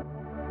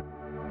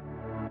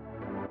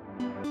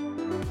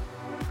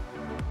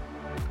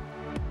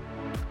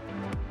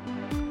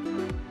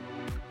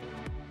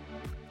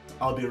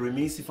 I'll be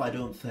remiss if I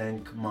don't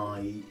thank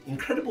my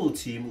incredible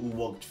team who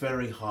worked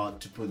very hard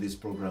to put this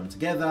program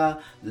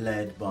together,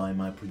 led by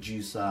my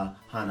producer,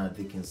 Hannah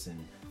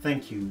Dickinson.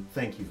 Thank you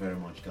very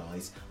much,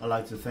 guys. I'd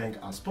like to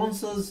thank our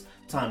sponsors,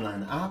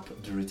 Timeline App,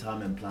 the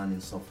retirement planning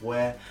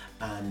software,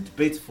 and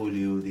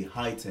Betafolio, the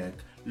high-tech,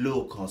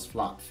 low-cost,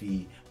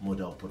 flat-fee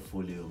model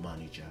portfolio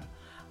manager.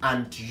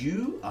 And to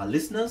you, our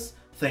listeners,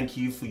 thank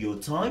you for your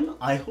time.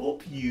 I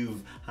hope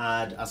you've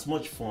had as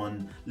much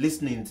fun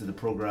listening to the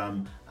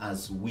program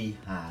as we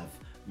have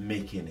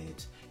making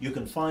it. You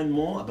can find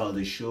more about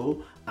the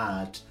show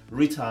at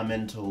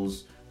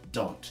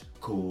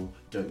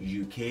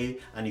retirementals.co.uk,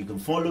 and you can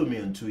follow me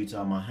on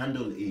Twitter. My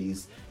handle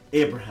is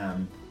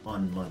Abraham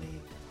on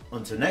Money.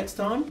 Until next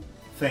time,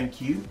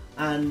 thank you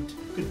and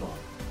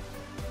goodbye.